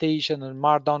documentation and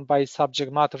Markdown by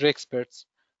subject matter experts.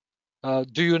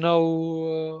 Do you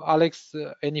know, Alex,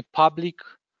 any public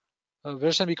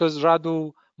version? Because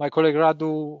Radu, my colleague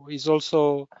Radu, is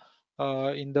also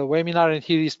in the webinar, and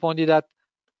he responded that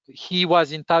he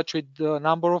was in touch with a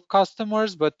number of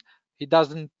customers, but he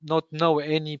doesn't not know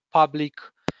any publicly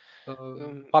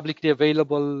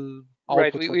available Right,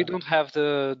 output for we that. don't have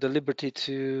the liberty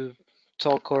to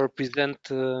talk or present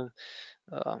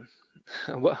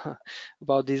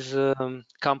about these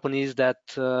companies that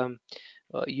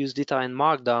use DITA and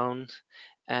Markdown,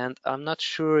 and I'm not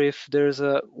sure if there's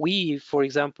for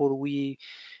example, we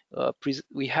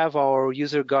have our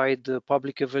user guide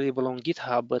public available on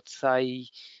GitHub, but I'm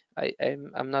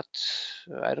not,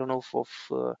 I don't know of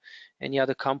any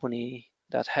other company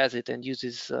that has it and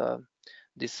uses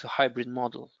this hybrid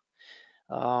model.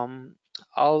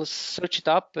 I'll search it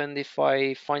up, and if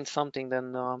I find something,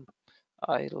 then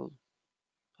I'll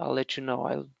let you know.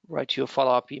 I'll write you a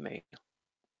follow-up email.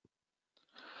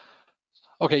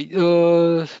 Okay,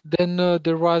 then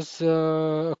there was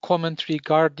a comment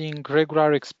regarding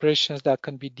regular expressions that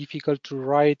can be difficult to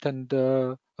write, and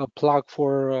a plug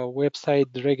for a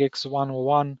website,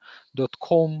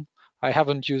 regex101.com. I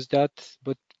haven't used that,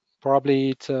 but probably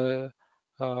it's a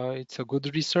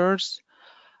good resource.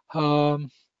 How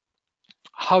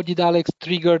did Alex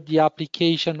trigger the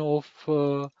application of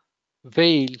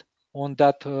veil on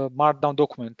that Markdown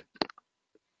document?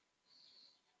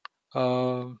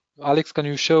 Alex, can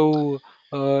you show?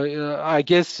 I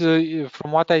guess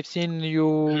from what I've seen,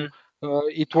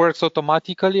 it works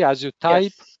automatically as you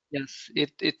type. Yes,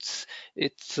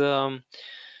 it's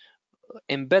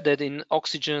embedded in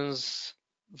Oxygen's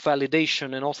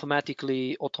validation and automatic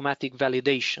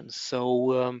validation.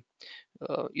 So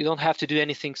you don't have to do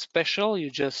anything special. You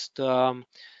just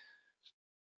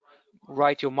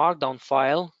write your Markdown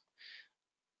file,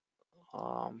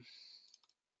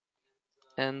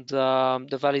 and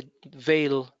the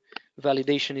veil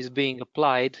validation is being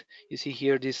applied. You see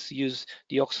here,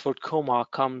 the Oxford comma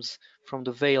comes from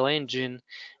the veil engine,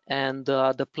 and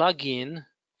the plugin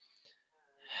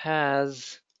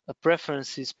has a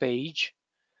preferences page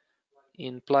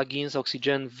in plugins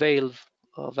Oxygen Veil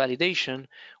validation,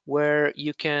 where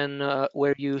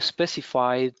you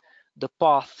specify the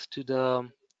path to the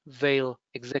Veil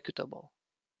executable.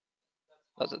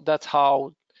 That's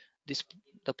how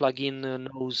the plugin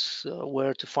knows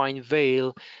where to find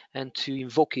Veil and to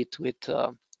invoke it with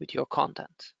your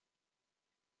content.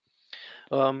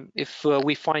 If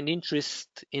we find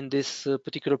interest in this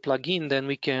particular plugin, then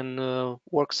we can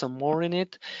work some more in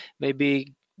it.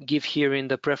 Maybe give here in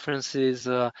the preferences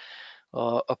a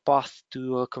path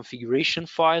to a configuration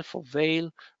file for Veil.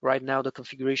 Right now, the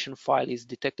configuration file is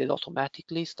detected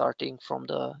automatically starting from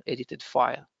the edited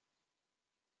file.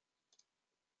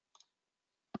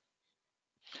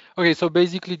 Okay, so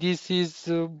basically this is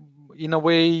in a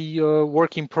way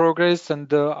work in progress,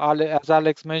 and as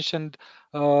Alex mentioned,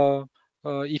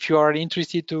 if you are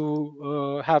interested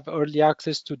to have early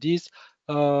access to this,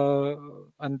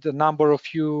 and a number of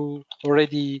you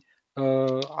already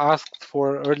asked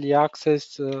for early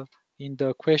access in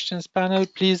the questions panel,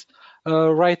 please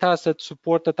write us at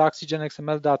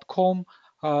support@oxygenxml.com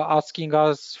asking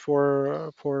us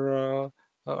for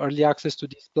early access to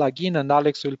this plugin, and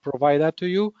Alex will provide that to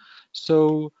you.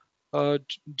 So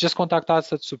just contact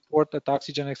us at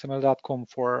support@oxygenxml.com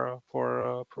for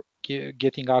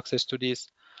getting access to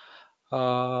this.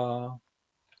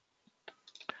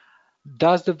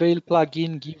 Does the Veil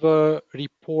plugin give a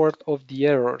report of the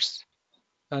errors?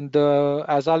 And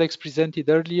as Alex presented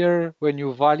earlier, when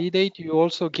you validate, you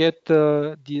also get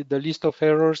the list of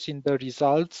errors in the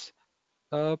results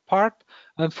part,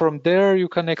 and from there you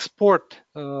can export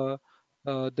the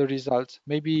results.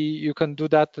 Maybe you can do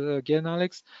that again,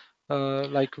 Alex,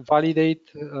 like validate,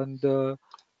 and then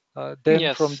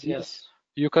from Yes, this yes.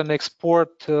 you can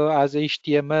export as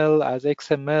HTML, as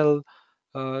XML,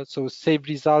 so save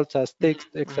results as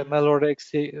text, XML, or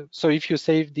so if you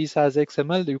save this as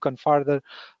XML, you can further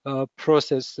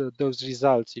process those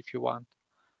results if you want.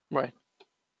 Right.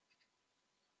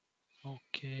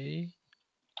 Okay.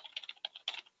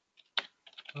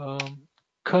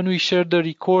 Can we share the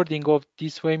recording of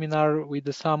this webinar with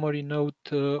the summary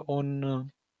note on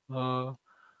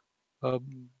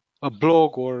a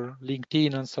blog or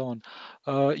LinkedIn and so on?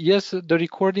 Yes, the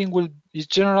recording is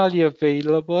generally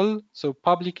available, so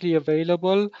publicly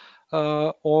available,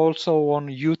 also on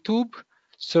YouTube.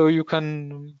 So you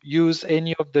can use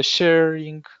any of the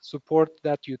sharing support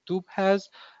that YouTube has,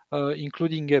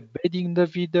 including embedding the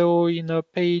video in a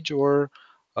page, or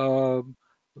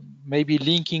maybe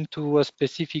linking to a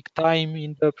specific time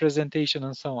in the presentation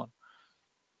and so on.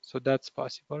 So that's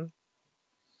possible.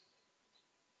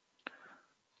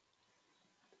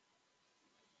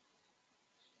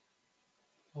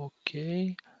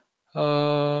 Okay.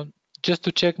 Just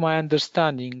to check my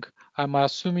understanding, I'm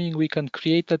assuming we can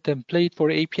create a template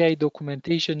for API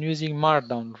documentation using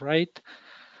Markdown, right?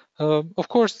 Of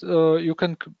course, you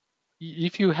can,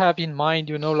 if you have in mind,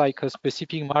 like a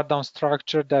specific Markdown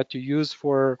structure that you use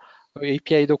for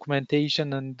API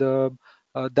documentation, and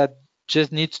that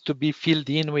just needs to be filled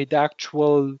in with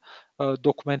actual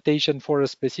documentation for a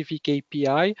specific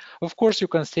API. Of course, you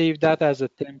can save that as a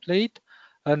template.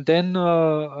 And then,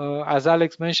 as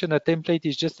Alex mentioned, a template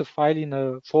is just a file in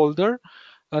a folder.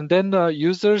 And then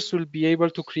users will be able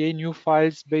to create new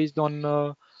files based on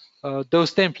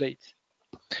those templates.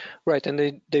 Right,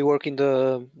 and they work in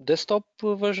the desktop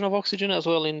version of Oxygen as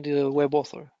well in the web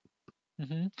author.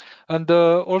 And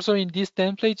also in these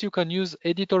templates, you can use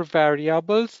editor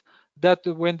variables that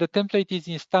when the template is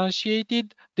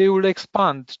instantiated, they will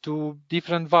expand to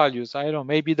different values. I don't know,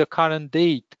 maybe the current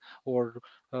date, or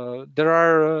there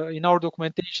are, in our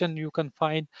documentation, you can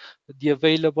find the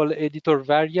available editor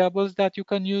variables that you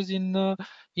can use in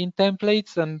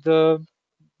templates, and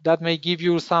that may give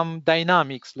you some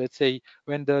dynamics. Let's say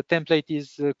when the template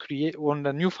is created, when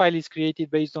a new file is created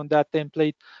based on that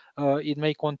template, it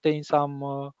may contain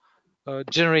some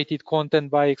generated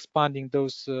content by expanding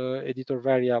those editor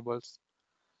variables.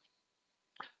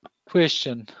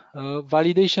 Question: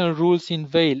 validation rules in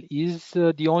Veil is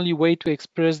the only way to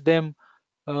express them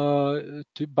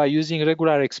by using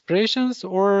regular expressions,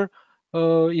 or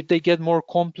if they get more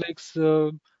complex,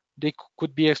 they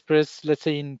could be expressed, let's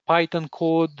say, in Python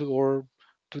code, or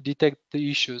to detect the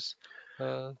issues?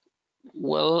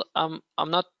 Well, I'm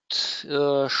not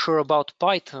sure about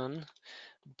Python,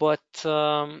 but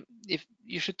if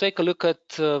you should take a look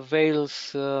at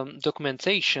Veil's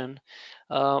documentation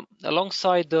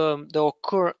alongside of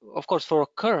course, for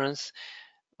occurrence,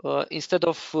 instead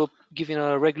of giving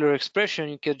a regular expression,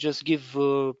 you can just give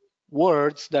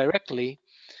words directly.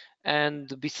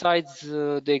 And besides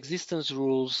the existence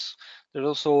rules, There's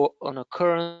also an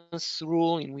occurrence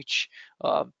rule in which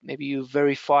maybe you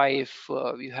verify if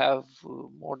you have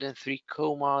more than 3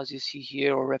 commas you see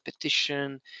here, or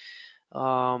repetition.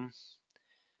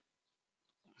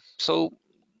 So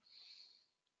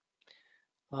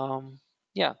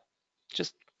yeah,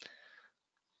 just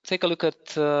take a look at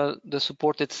the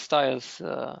supported styles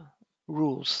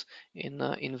rules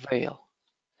in Veil.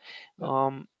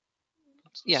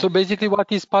 Yeah. So basically, what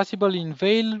is possible in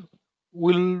Veil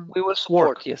will we will support,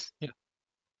 work. yes. Yeah.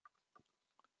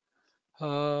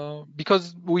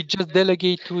 Because we just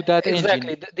delegate to that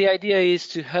Exactly. engine. The idea is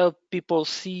to help people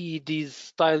see these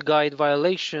style guide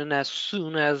violation as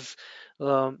soon as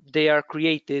they are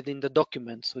created in the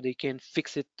document, so they can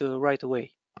fix it right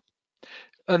away.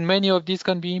 And many of these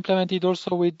can be implemented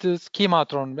also with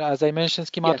Schematron. As I mentioned,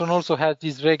 Schematron Yes. also has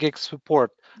this regex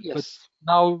support. But Yes.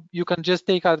 now you can just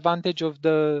take advantage of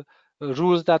the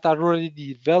rules that are already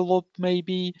developed,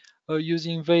 maybe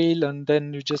using Veil, and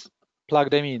then you just plug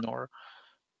them in. Or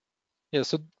yeah,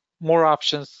 so more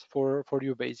options for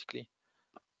you basically.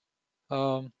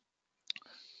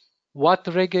 What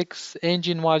regex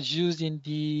engine was used in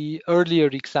the earlier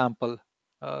example?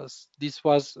 This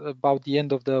was about the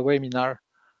end of the webinar.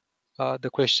 The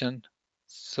question.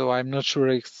 So I'm not sure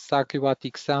exactly what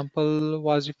example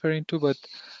was referring to,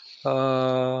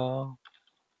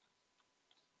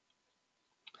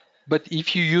 but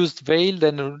if you used Veil,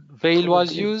 then Veil was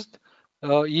Probably. used.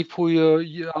 If we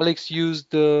Alex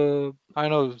used I don't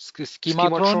know Schematron,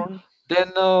 Schematron.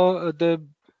 then the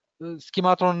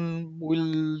Schematron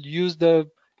will use the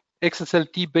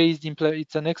XSLT based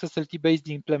it's an XSLT based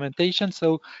implementation,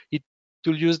 so it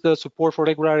will use the support for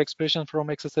regular expression from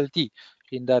XSLT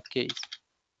in that case.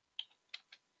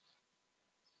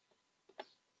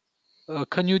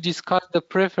 Can you discuss the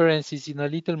preferences in a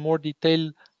little more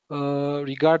detail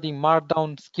regarding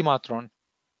Markdown Schematron?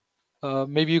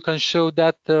 Maybe you can show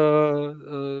that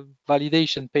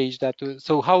validation page.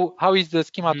 So how is the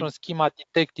Schematron schema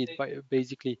detected by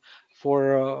basically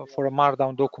for a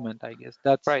Markdown document? I guess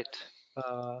that's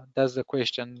the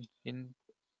question in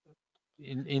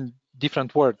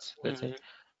different words. Let's say.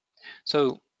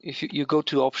 So if you go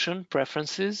to option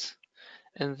preferences,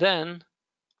 and then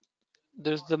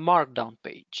there's the markdown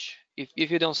page.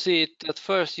 If you don't see it at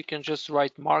first, you can just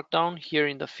write markdown here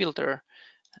in the filter,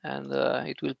 and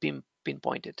it will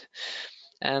pinpoint it.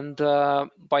 And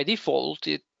by default,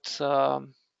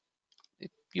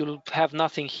 you'll have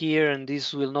nothing here, and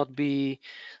this will not be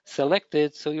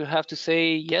selected. So you have to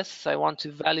say, yes, I want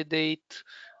to validate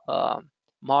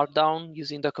markdown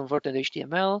using the converted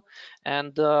HTML,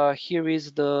 and here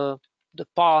is the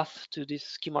path to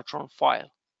this schematron file.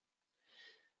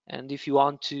 And if you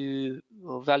want to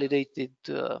validate it,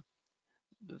 to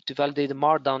validate the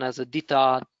markdown as a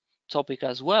DITA topic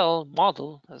as well,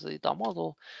 model, as a DITA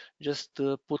model, just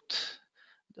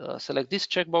select this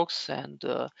checkbox and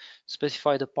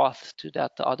specify the path to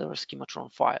that other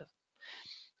schematron file.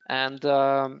 And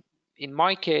in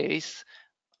my case,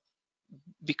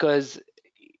 because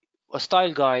a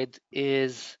style guide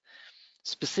is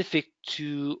specific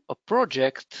to a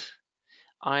project,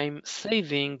 I'm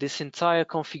saving this entire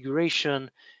configuration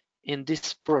in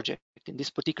this project, in this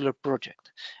particular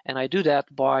project. And I do that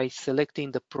by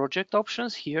selecting the project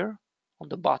options here on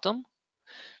the bottom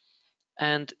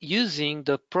and using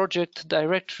the project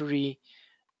directory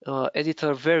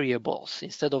editor variables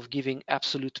instead of giving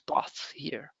absolute paths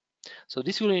here. So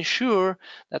this will ensure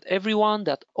that everyone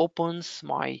that opens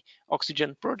my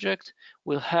Oxygen project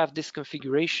will have this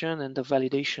configuration, and the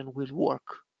validation will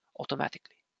work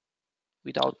automatically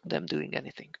without them doing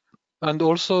anything. And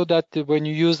also that when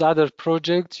you use other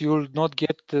projects, you'll not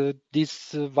get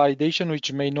this validation,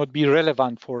 which may not be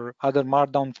relevant for other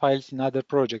Markdown files in other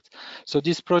projects. So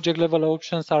these project level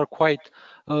options are quite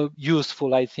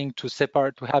useful, I think, to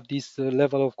have this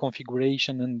level of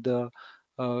configuration and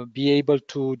be able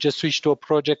to just switch to a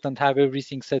project and have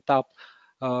everything set up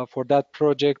for that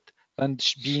project, and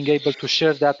being able to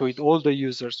share that with all the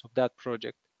users of that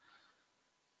project.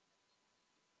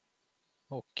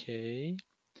 Okay.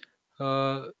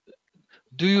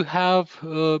 Do you have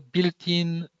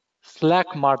built-in Slack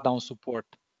Markdown support?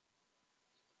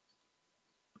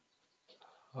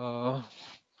 I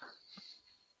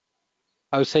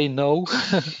would say no.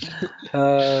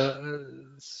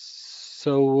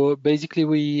 So basically,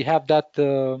 we have that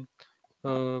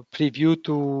preview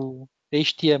to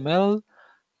HTML.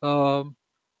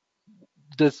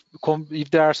 If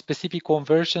there are specific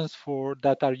conversions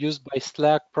that are used by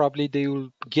Slack, probably they will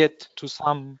get to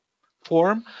some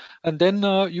form, and then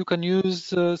you can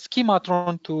use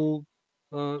Schematron to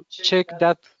check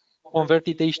that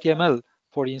converted HTML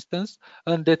for instance,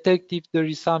 and detect if there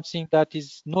is something that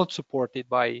is not supported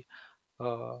by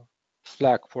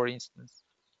Slack, for instance.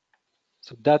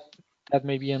 So that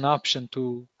may be an option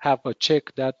to have a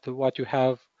check that what you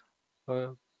have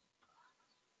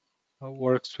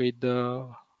works with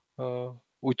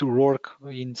work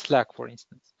in Slack, for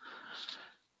instance.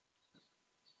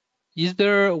 Is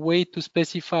there a way to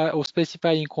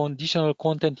specifying conditional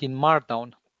content in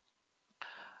Markdown?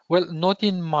 Well, not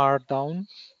in Markdown,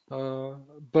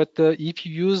 but if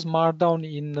you use Markdown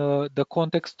in the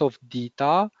context of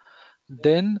DITA,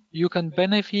 then you can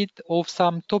benefit of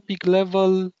some topic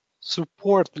level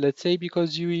support, let's say,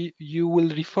 because you will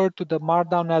refer to the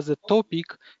Markdown as a topic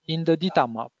in the DITA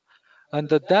map.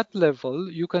 And at that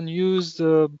level, you can use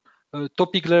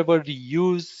topic level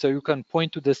reuse, so you can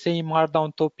point to the same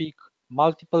Markdown topic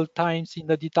multiple times in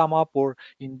the DITA map or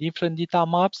in different DITA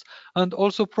maps, and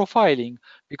also profiling,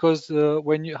 because the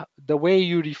way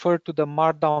you refer to the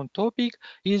Markdown topic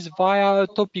is via a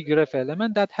topic ref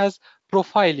element that has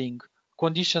profiling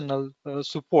conditional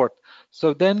support.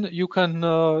 So then you can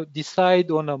decide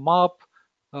on a map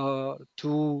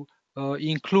to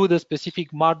include a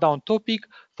specific Markdown topic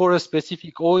for a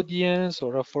specific audience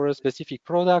or for a specific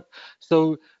product.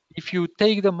 So if you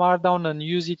take the Markdown and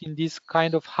use it in this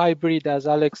kind of hybrid, as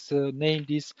Alex named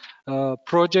these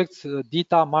projects,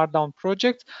 DITA Markdown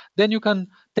projects, then you can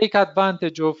take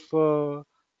advantage of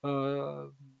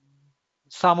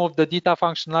some of the DITA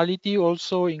functionality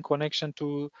also in connection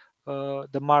to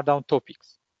the Markdown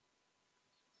topics.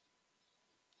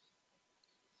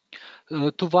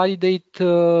 To validate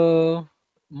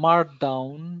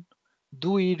Markdown,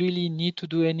 do we really need to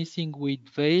do anything with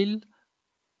Veil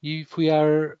if we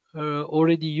are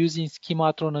already using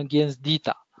Schematron against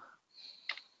DITA?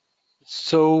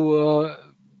 So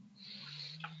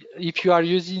if you are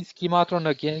using Schematron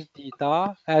against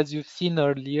DITA, as you've seen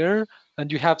earlier, and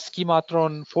you have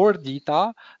Schematron for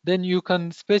DITA, then you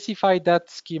can specify that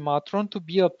Schematron to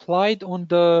be applied on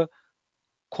the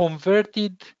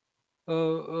converted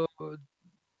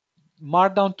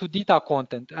Markdown to DITA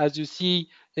content, as you see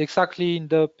exactly in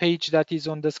the page that is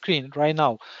on the screen right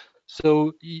now.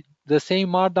 So the same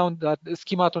Markdown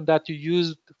Schematron that you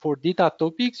used for DITA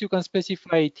topics, you can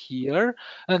specify it here,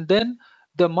 and then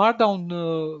the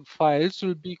Markdown files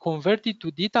will be converted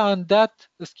to DITA, and that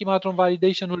Schematron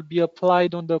validation will be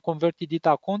applied on the converted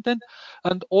DITA content,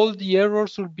 and all the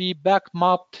errors will be back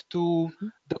mapped to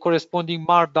the corresponding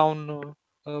Markdown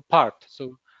part.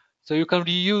 So you can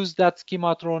reuse that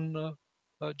schematron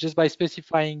just by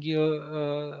specifying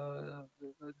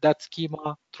that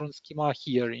schematron schema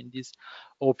here in this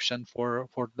option for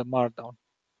the Markdown.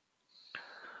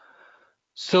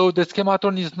 So the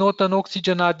schematron is not an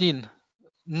Oxygen add-in.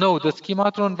 No, the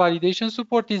schematron validation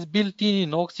support is built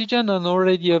in Oxygen and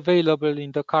already available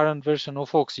in the current version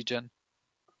of Oxygen.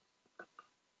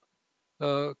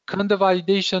 Can the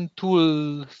validation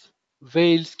tool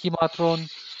Veil Schematron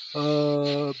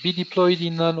be deployed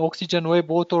in an Oxygen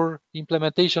WebAuthor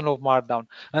implementation of Markdown?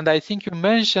 And I think you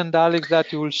mentioned, Alex,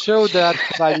 that you will show that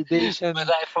validation in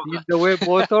the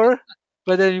WebAuthor,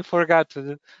 but then you forgot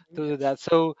to do that.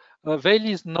 So Veil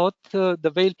is not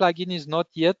the Veil plugin is not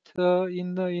yet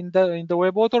in the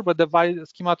WebAuthor, but the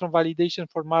Schematron validation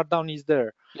for Markdown is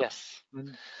there. Yes.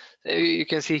 You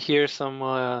can see here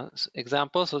some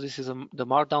examples. So this is the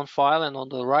Markdown file, and on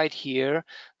the right here,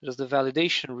 there's the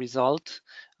validation result,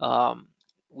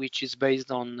 which is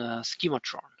based on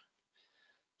Schematron.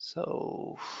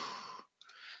 So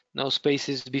no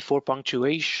spaces before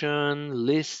punctuation.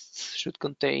 Lists should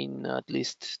contain at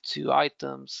least 2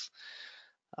 items.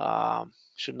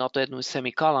 Should not end with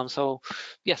semicolon. So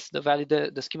yes, the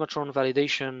Schematron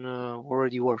validation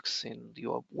already works in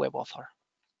your WebAuthor.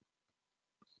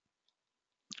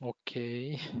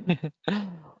 Okay.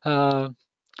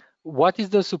 What is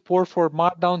the support for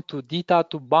Markdown to DITA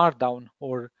to Markdown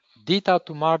or DITA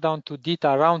to Markdown to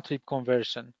DITA round trip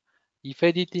conversion? If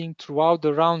editing throughout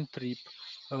the round trip,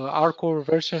 are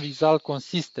conversion result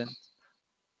consistent?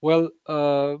 Well,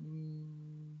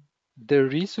 there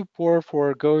is support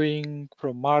for going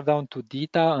from Markdown to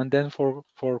DITA and then for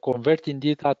converting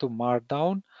DITA to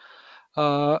Markdown,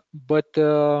 but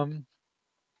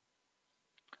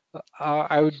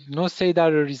I would not say that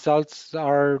the results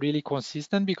are really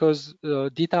consistent because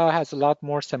DITA has a lot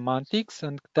more semantics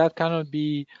and that cannot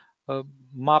be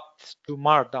mapped to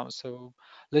Markdown. So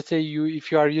let's say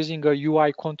if you are using a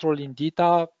UI control in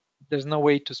DITA, there's no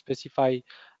way to specify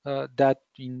that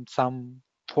in some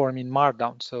form in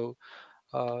Markdown. So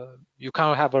you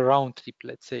cannot have a round trip,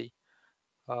 let's say,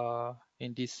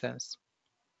 in this sense.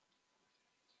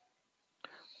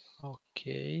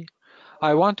 Okay.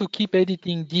 I want to keep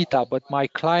editing DITA, but my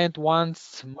client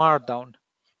wants Markdown.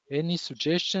 Any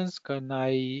suggestions? Can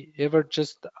I ever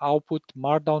just output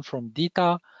Markdown from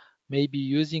DITA, maybe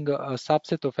using a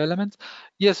subset of elements?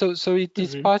 Yeah, so it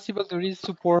is possible. There is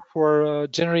support for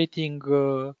generating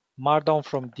Markdown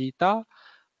from DITA.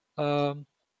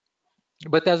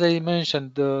 But as I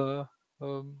mentioned,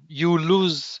 you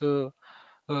lose the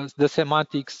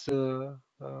semantics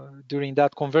during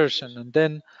that conversion. And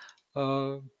then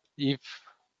if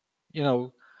you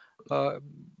know, uh,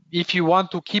 if you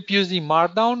want to keep using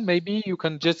Markdown, maybe you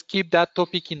can just keep that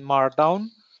topic in Markdown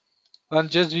and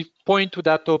just point to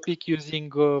that topic using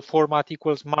format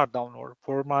equals Markdown or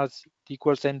format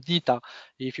equals MDITA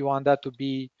if you want that to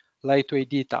be lightweight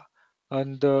data.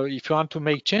 And if you want to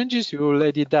make changes, you will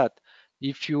edit that.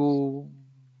 If you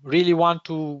really want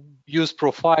to use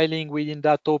profiling within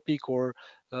that topic or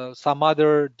some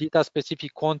other data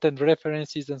specific content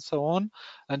references and so on,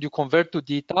 and you convert to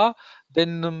data,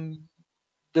 then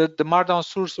the Markdown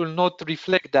source will not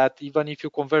reflect that even if you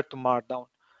convert to Markdown.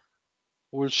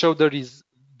 Will show the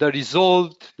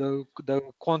result, the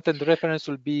content reference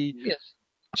will be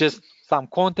just some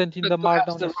content in But the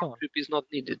perhaps Markdown the and so round on. trip is not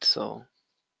needed. So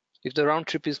if the round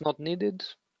trip is not needed,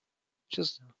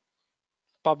 just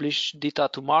publish data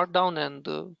to Markdown and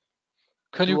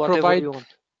Can do you whatever provide you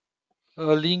want. a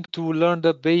link to learn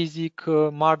the basic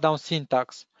Markdown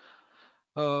syntax?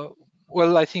 Uh,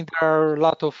 well, I think there are a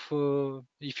lot of,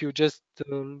 if you just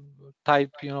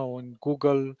type, in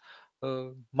Google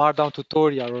Markdown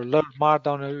tutorial or learn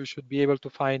Markdown, you should be able to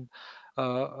find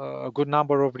a good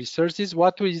number of resources.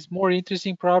 What is more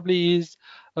interesting probably is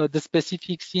the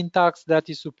specific syntax that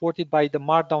is supported by the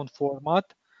Markdown format.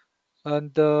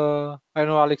 And I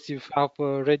know, Alex, you have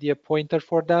already a pointer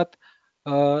for that.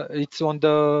 It's on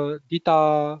the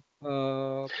DITA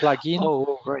plugin.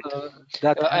 Oh, right.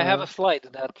 That I have a slide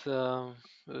that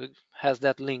has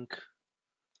that link.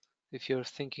 If you're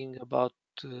thinking about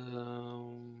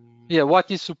yeah,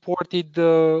 what is supported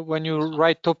when you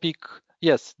write topic?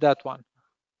 Yes, that one.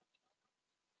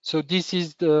 So this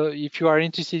is the, if you are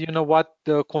interested, what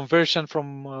the conversion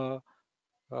from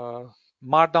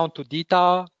Markdown to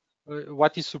DITA,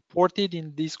 what is supported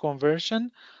in this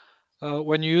conversion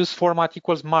when you use format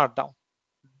equals Markdown.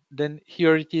 Then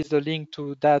here it is a link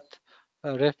to that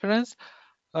reference.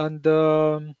 And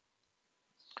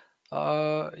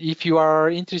if you are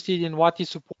interested in what is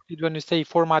supported when you say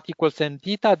format equals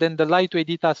MDITA, then the lightweight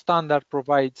data standard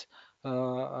provides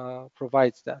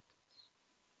that.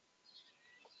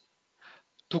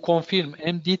 To confirm,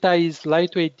 MDITA is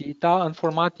lightweight data and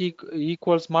format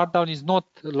equals Markdown is not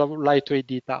lightweight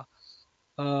data.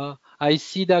 I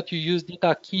see that you use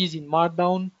data keys in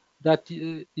Markdown. That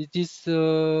is this.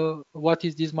 What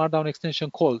is this Markdown extension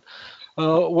called?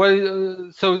 So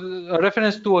a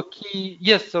reference to a key,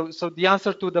 yes. So the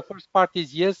answer to the first part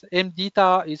is yes.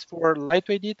 MDITA is for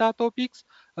lightweight data topics,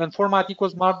 and format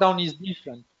equals Markdown is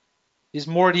different. Is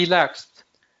more relaxed,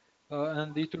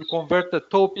 and it will convert a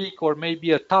topic or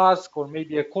maybe a task or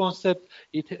maybe a concept.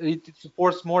 It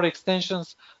supports more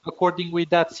extensions according with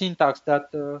that syntax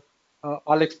that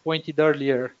Alex pointed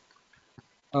earlier.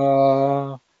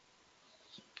 And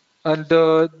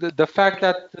the fact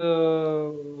that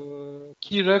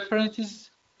key references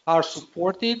are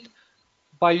supported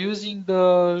by using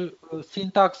the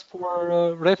syntax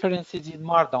for references in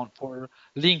Markdown, for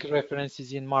link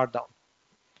references in Markdown.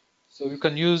 So you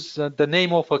can use the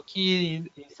name of a key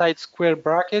inside square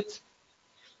brackets,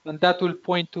 and that will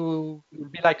point to, will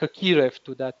be like a key ref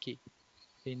to that key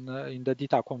in the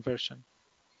data conversion.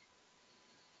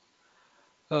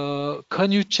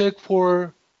 Can you check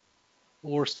for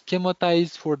or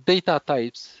schematize for data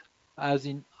types, as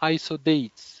in ISO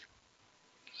dates?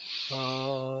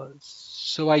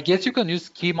 So I guess you can use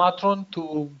Schematron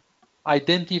to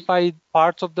identify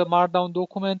parts of the Markdown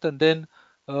document and then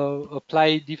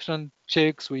apply different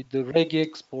checks with the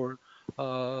regex for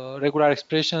regular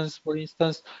expressions, for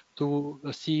instance, to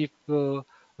see if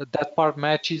that part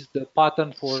matches the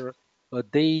pattern for a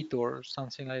date or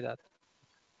something like that.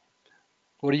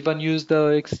 Or even use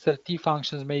the XSLT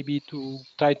functions maybe to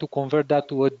try to convert that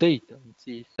to a date and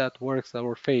see if that works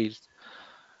or fails.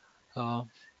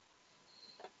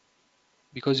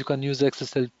 Because you can use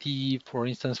XSLT, for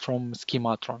instance, from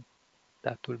Schematron.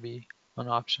 That will be an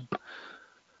option.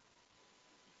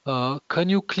 Can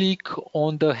you click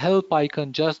on the help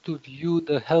icon just to view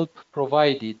the help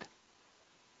provided?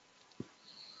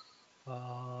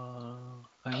 I'm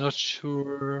not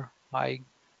sure I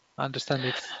understand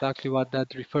exactly what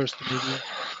that refers to. Maybe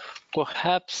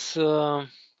perhaps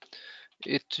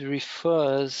it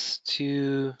refers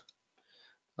to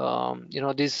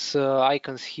these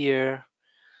icons here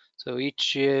So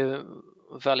each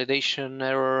validation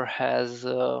error has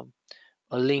a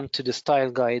link to the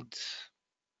style guide,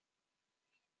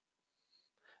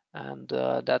 and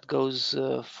that goes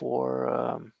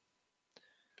for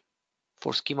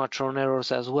Schematron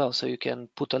errors as well. So you can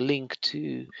put a link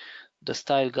to the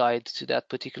style guide to that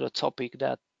particular topic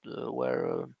that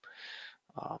where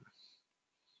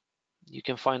you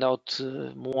can find out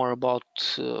more about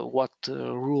what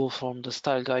rule from the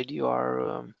style guide you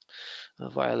are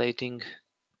violating.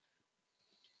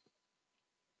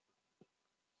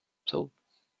 So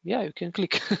yeah, you can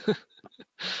click.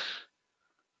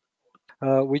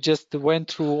 We just went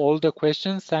through all the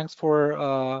questions. Thanks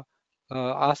for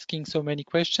asking so many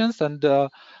questions. And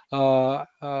this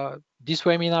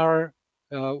webinar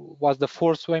was the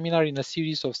fourth webinar in a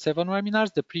series of 7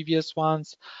 webinars. The previous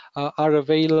ones are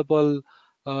available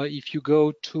if you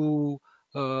go to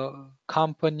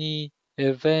company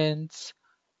events.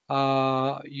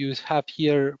 You have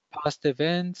here past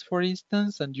events, for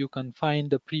instance, and you can find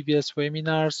the previous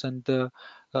webinars, and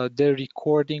their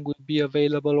recording will be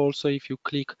available also if you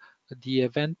click the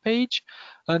event page.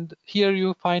 And here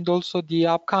you find also the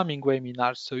upcoming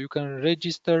webinars, so you can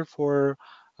register for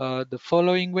the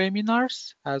following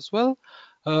webinars as well.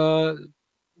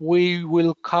 We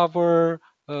will cover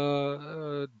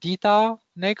DITA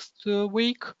next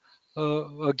week.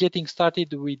 Getting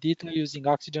started with DITA using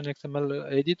Oxygen XML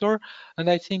editor. And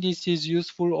I think this is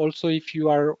useful also if you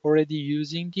are already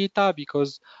using DITA,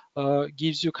 because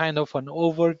gives you kind of an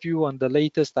overview on the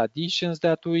latest additions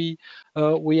that we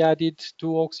added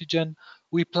to Oxygen.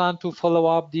 We plan to follow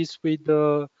up this with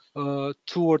 2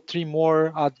 or 3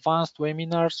 more advanced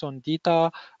webinars on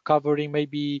DITA, covering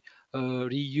maybe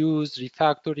reuse,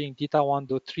 refactoring, DITA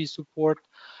 1.3 support.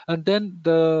 And then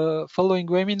the following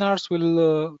webinars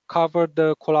will cover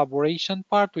the collaboration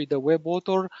part with the web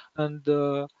author, and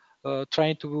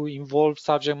trying to involve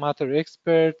subject matter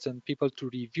experts and people to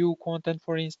review content,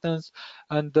 for instance,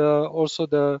 and also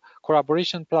the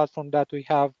collaboration platform that we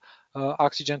have,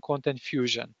 Oxygen Content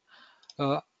Fusion.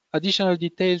 Additional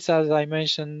details, as I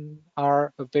mentioned,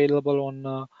 are available on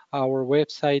our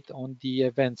website on the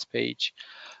events page.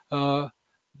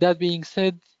 That being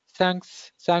said, thank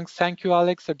you,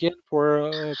 Alex, again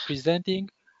for presenting.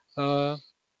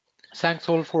 Thanks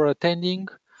all for attending.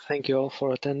 Thank you all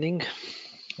for attending.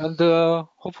 And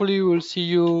hopefully we'll see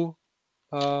you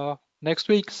next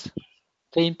week,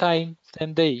 same time,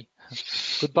 same day.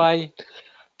 Goodbye.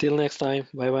 Till next time.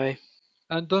 Bye-bye.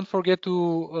 And don't forget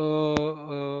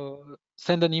to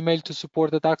send an email to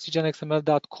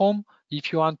support@oxygenxml.com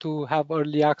if you want to have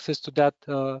early access to that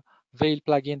Veil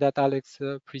plugin that Alex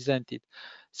presented.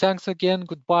 Thanks again,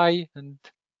 goodbye, and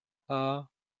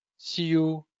see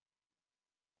you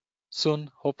soon,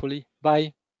 hopefully.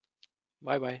 Bye.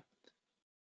 Bye-bye.